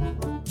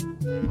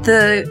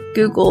the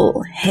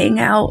Google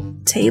Hangout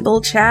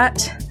table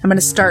chat. I'm going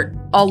to start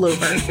all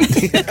over.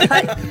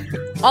 Cut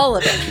all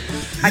of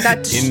it. I got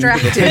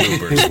distracted. In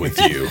the bloopers with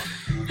you.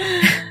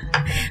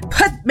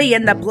 Put me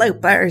in the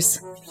bloopers.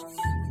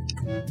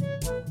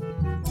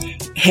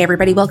 Hey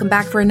everybody, welcome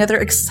back for another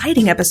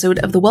exciting episode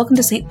of the Welcome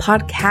to St.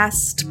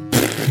 Podcast.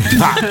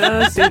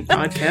 Same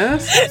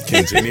podcast.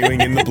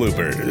 Continuing in the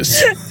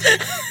bloopers.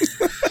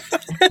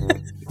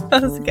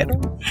 That was a good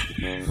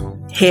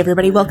one. Hey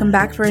everybody, welcome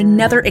back for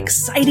another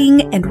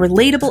exciting and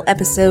relatable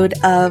episode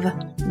of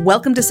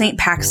Welcome to St.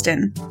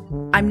 Paxton.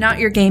 I'm not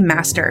your game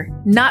master.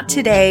 Not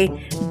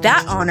today.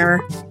 That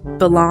honor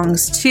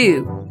belongs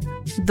to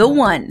the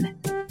one,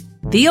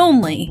 the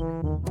only,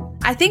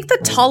 I think the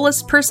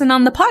tallest person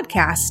on the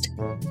podcast,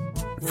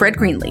 Fred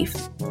Greenleaf.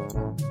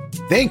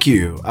 Thank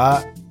you.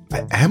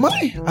 Am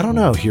I? I don't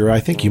know, Hero. I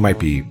think you might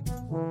be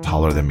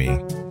taller than me.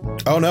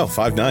 Oh, no,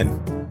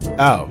 5'9".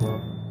 Oh.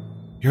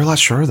 You're a lot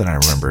shorter than I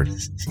remembered.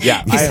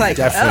 Yeah, I am like,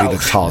 definitely oh.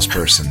 the tallest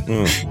person.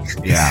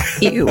 Yeah.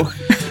 Ew.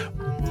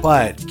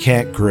 But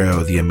can't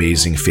grow the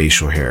amazing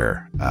facial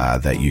hair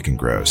that you can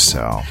grow.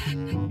 So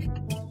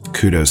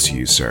kudos to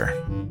you, sir.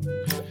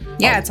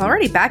 Yeah, it's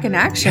already back in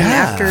action Yeah.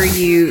 after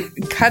you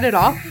cut it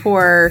off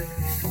for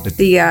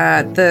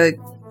the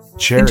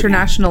Charity.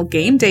 International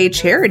Game Day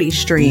charity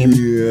stream.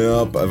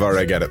 Yep, I've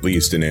already got at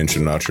least an inch.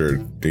 I'm not sure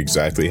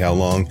exactly how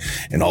long.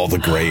 And all the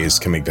gray is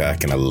coming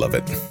back, and I love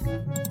it.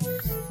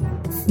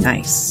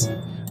 Nice.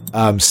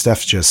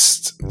 Steph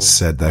just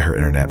said that her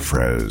internet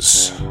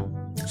froze.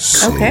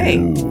 So, Okay.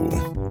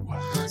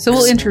 So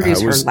we'll introduce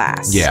I her was-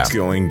 last. Yeah.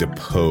 Going to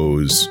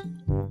pose.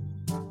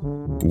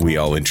 We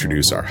all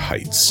introduce our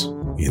heights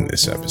in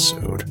this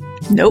episode.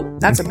 Nope,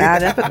 that's a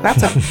bad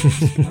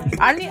episode.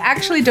 I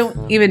actually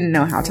don't even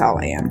know how tall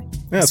I am.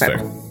 That's So,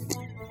 fair.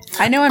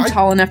 I know I'm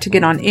tall enough to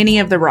get on any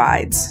of the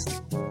rides.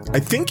 I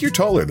think you're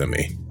taller than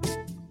me.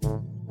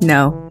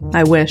 No,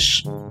 I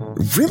wish.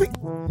 Really?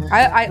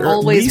 I Or at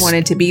always least-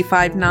 wanted to be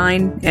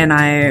 5'9", and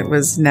I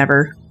was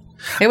never.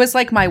 It was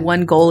like my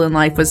one goal in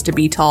life was to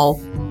be tall.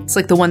 It's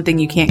like the one thing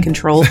you can't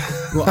control.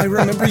 Well, I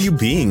remember you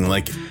being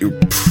like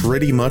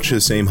pretty much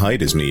the same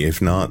height as me,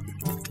 if not.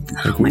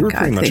 Like, we my were God,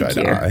 pretty much thank eye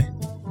to you. eye.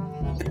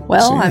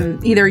 Well, So, yeah. I'm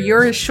either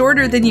you're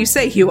shorter than you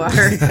say you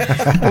are,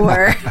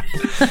 or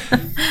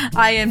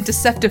I am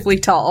deceptively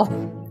tall.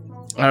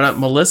 I don't know.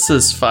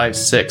 Melissa's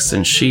 5'6",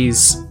 and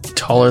she's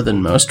taller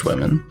than most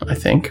women, I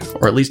think,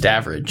 or at least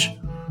average.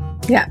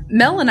 Yeah,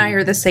 Mel and I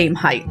are the same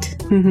height.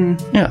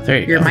 Yeah, there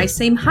you You're go. my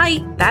same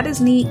height. That is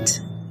neat.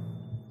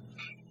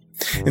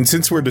 And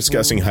since we're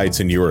discussing heights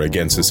and you are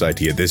against this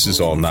idea, this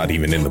is all not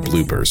even in the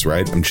bloopers,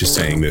 right? I'm just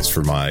saying this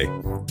for my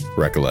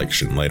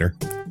recollection later.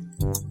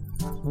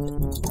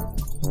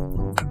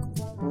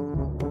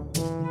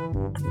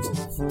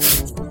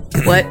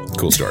 What?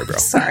 Cool story, bro.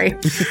 Sorry.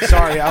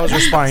 Sorry, I was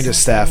responding to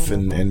Steph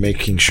and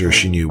making sure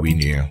she knew we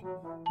knew.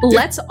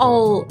 Let's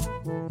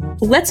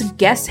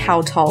guess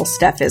how tall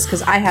Steph is,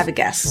 because I have a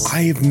guess.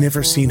 I have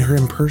never seen her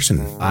in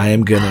person. I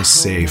am gonna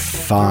say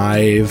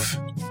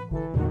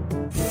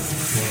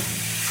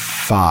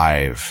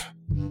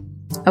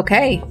 5'5".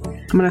 Okay.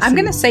 I'm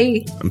gonna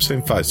say. I'm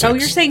saying 5'6". Oh,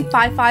 you're saying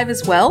 5'5"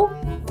 as well?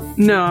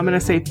 No, I'm gonna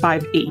say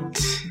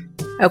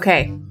 5'8".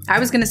 Okay. I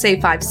was gonna say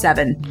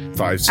 5'7".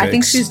 5'6". I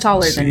think she's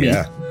taller than me.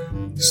 Yeah.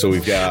 So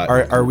we've got.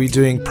 Are we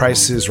doing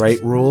Prices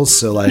Right rules?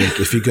 So like,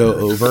 if you go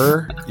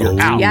over, you're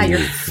out. Yeah, you're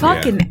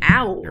fucking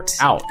out.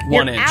 Out.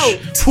 You're 1 inch. out.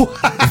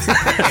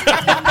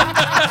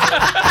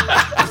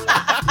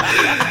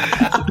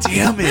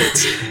 Damn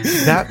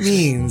it! That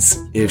means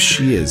if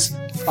she is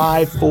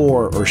 5'4"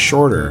 or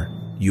shorter,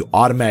 you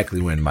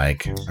automatically win,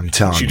 Mike. I'm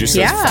telling She you. just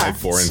Yeah.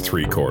 says 5'4" and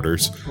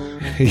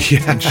 3/4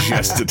 yeah.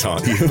 just to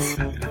taunt you.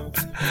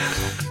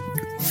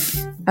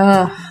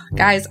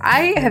 Guys,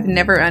 I have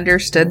never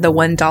understood the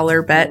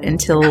 $1 bet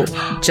until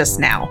just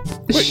now.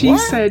 She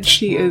said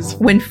she is.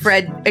 When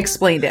Fred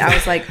explained it, I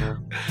was like,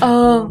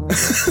 oh,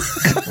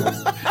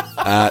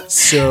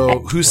 So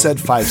who said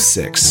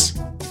 5'6"?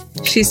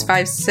 she's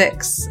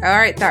 5'6". All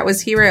right, that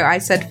was Hero. I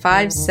said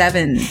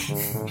 5'7".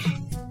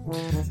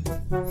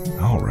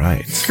 All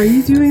right. Are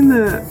you doing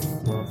the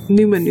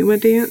Numa Numa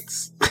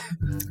dance?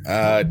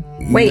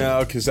 Wait,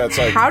 no, because that's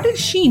like. How did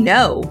she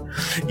know?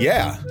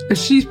 Yeah.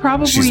 She's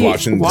probably She's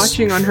watching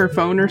watching, this- on her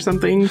phone or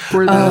something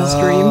for the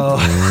stream.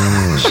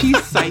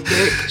 She's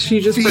psychic. She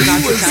just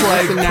forgot to tell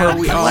us, and now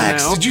we all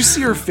perplexed. know. Did you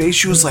see her face?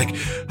 She was like,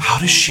 how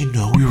does she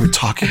know we were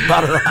talking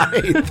about her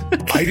height?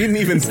 I didn't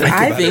even think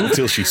I about it think-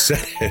 until she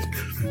said it.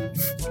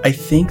 I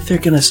think they're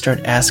going to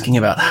start asking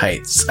about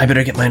heights. I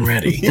better get mine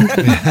ready.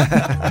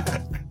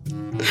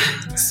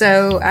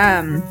 So,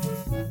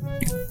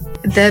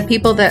 the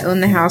people that own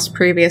the house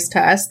previous to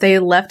us, they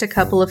left a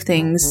couple of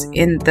things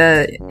in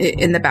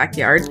the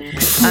backyard.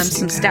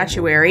 Some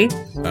statuary.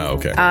 Oh,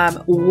 okay.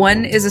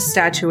 One is a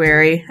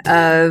statuary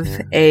of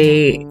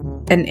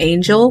an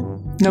angel,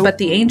 but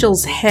the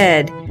angel's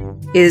head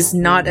is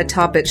not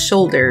atop its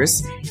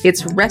shoulders.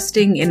 It's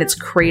resting in its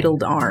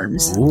cradled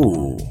arms.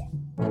 Ooh.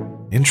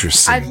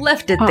 Interesting. I've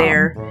left it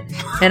there,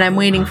 and I'm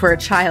waiting for a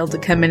child to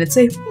come in and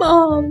say,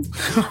 "Mom."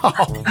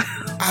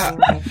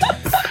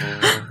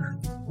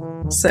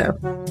 So,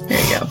 there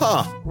you go.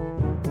 Huh.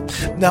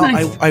 Now,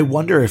 Nice. I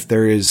wonder if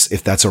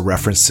that's a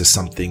reference to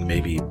something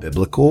maybe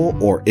biblical,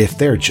 or if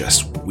they're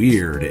just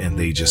weird and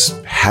they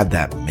just had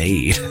that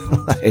made.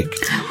 Like,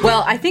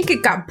 Well, I think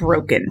it got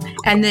broken,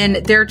 and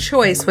then their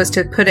choice was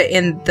to put it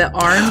in the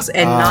arms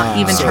and not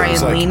even So try it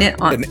was and like lean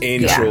it on an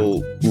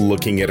angel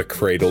looking at a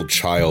cradled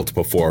child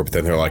before, but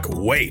then they're like,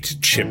 wait,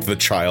 chip the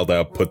child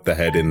out, put the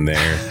head in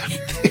there.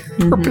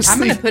 purposely I'm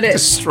gonna put it.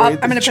 destroyed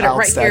I'm the gonna put it child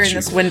right here in statue.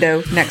 this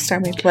window next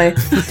time we play,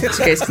 so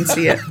you guys can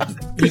see it.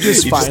 You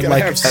just You find gotta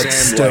like have a Sam,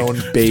 stone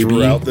like, baby.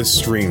 throughout the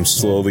stream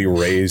slowly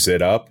raise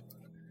it up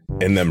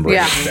and then bring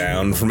Yeah. it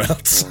down from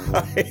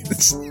outside.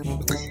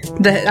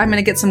 I'm going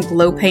to get some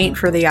glow paint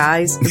for the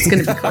eyes. It's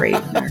going to be great,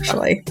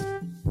 actually.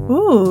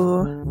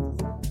 Ooh.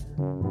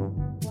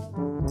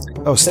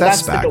 Oh, So Steph's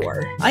that's back. the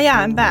door. Oh yeah,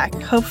 I'm back.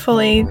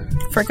 Hopefully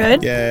for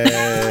good.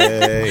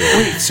 Yay!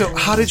 Wait, so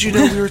how did you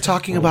know we were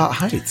talking about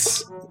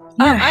heights?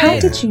 Yeah, how I-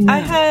 did you know? I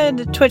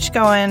had Twitch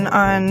going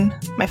on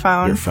my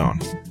phone. Your phone.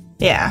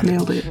 Yeah.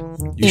 Nailed it.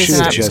 You Is should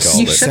have that- just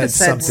You said should have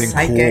said something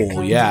psychic.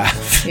 cool. Yeah.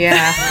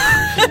 Yeah.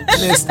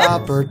 Missed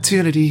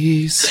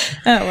opportunities.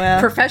 Oh well.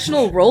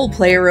 Professional role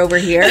player over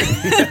here.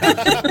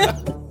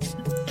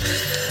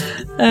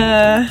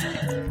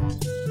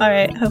 All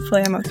right.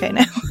 Hopefully I'm okay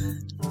now.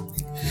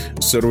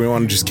 So do we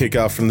want to just kick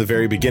off from the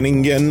very beginning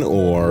again,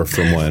 or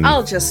from when?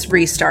 I'll just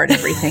restart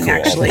everything, Cool,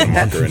 actually. I'm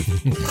That's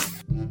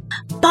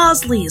wondering.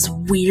 Bosley is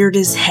weird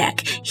as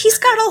heck. He's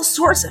got all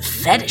sorts of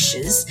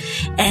fetishes.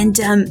 And,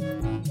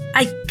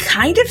 I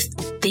kind of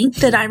think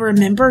that I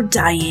remember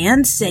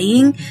Diane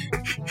saying,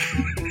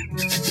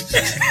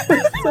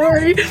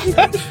 Sorry.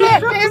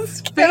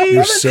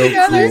 You're so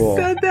cool.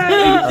 Said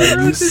that.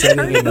 Are you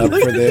setting him up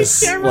for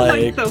this? Like,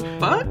 Like, the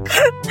fuck?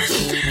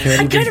 can't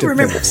even kinda defend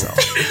remember- himself.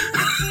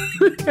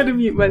 Gotta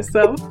mute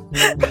myself.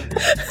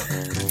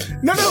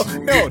 No,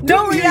 No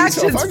don't mute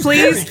reactions, yourself. I'm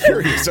please.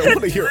 very curious. I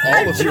want to hear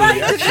all of your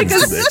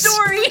reactions to this.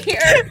 story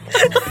here.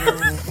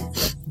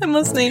 I'm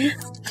listening.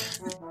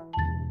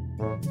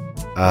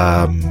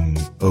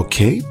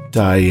 Okay.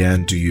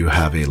 Diane, do you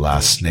have a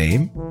last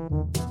name?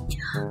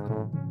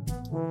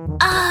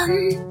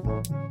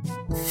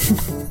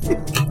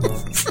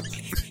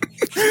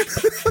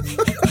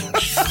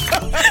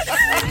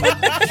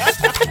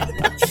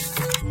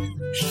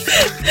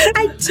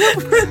 I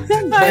don't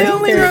remember. I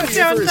only wrote Thank you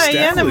down for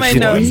Diane in my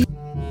establishing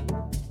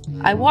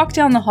notes. I walk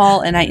down the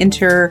hall and I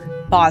enter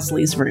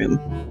Bosley's room.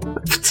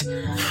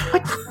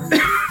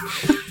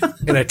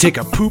 And I take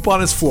a poop on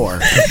his floor.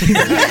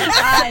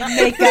 I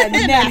make a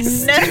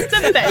nest. Nest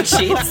of bed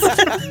sheets.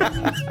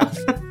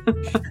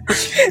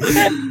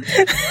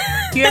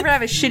 You ever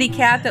have a shitty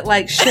cat that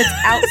like shits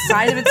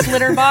outside of its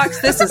litter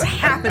box? This is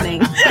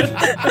happening.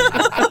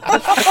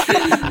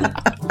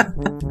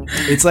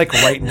 It's like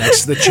right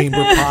next to the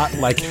chamber pot.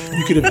 Like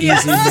you could have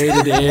easily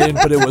made it in,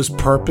 but it was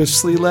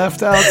purposely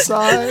left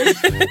outside.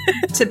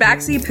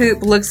 Tabaxi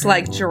poop looks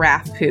like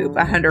giraffe poop,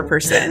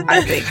 100%.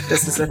 I think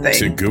this is a To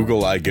thing.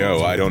 Google I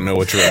go. I don't know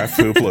what giraffe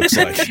poop looks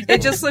like.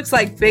 It just looks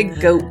like big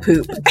goat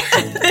poop.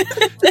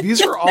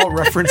 These are all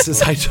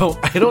references I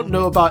don't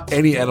know about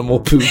any animal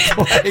poop.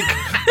 Like,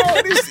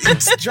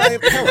 It's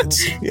giant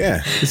pellets.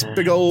 Yeah, it's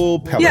big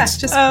old pellets. Yeah,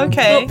 just Oh,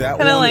 okay. That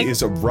Kind of one like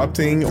is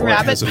erupting or it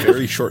rabbit has a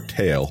very short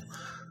tail.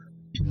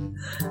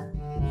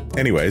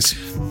 Anyways,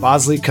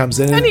 Bosley comes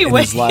in and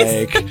Anyways.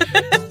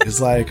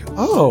 is like,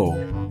 oh,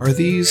 are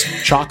these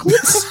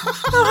chocolates?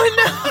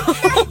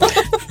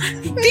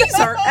 these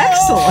are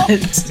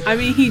excellent. I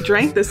mean, he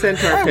drank the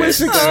centaur I was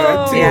piss.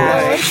 expecting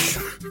Yeah.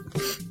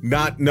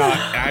 like not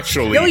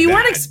actually. No, you that,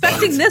 weren't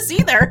expecting this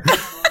either.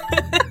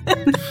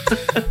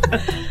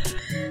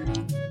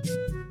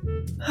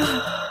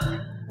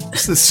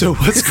 So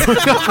what's going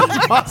on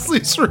in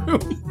Bosley's room?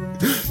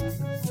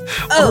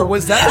 Or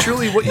was that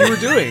truly what you were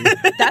doing?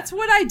 That's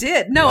what I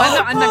did. No,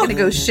 I'm not going to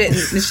go shit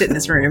in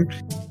this room.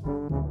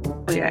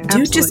 Yeah,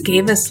 Dude just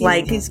gave us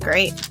like he's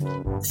great.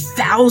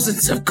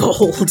 thousands of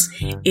gold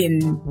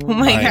in Oh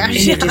my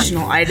gosh.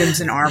 additional items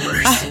and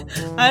armors.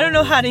 I don't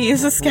know how to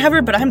use a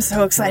scabbard, but I'm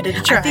so excited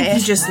to try I think you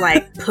it. just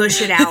like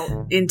push it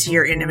out into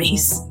your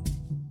enemies.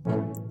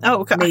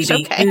 Oh gosh,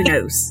 Maybe. okay. Who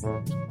knows?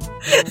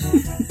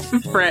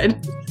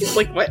 Fred.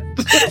 Like, what?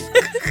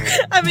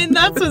 I mean,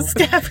 that's what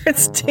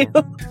scabbards do.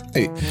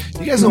 Hey,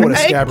 you guys know what a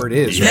Right? scabbard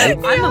is, right?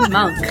 No, I'm a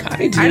monk.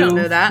 I do. I don't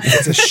know that.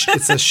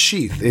 It's a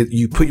sheath.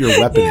 You put your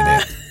weapon in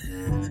it.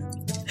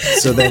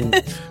 So then,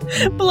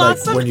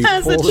 Blossom when you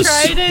has a pull the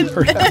trident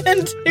sword out-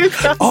 and two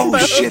crossbows. oh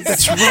shit,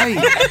 that's right.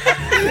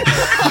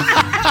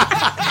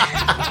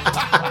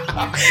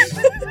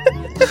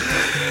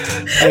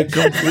 I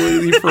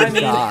completely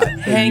forgot. that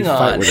Hang you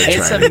fight on. with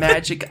It's a trident.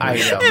 magic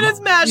item. It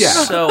is magical.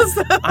 Yeah.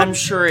 So I'm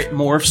sure it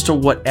morphs to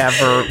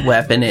whatever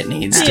weapon it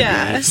needs to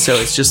Yeah. be. So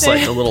it's just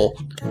like a little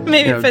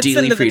Maybe you know, fits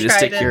dealy into for the you to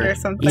stick trident your- or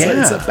something.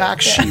 Yeah. It's a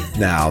back sheath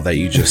now that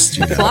you just,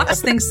 you know.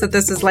 Phlox thinks that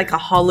this is like a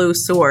hollow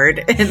sword,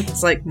 and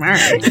it's like, all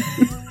right.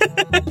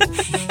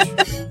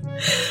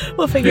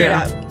 We'll figure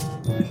Yeah. it out.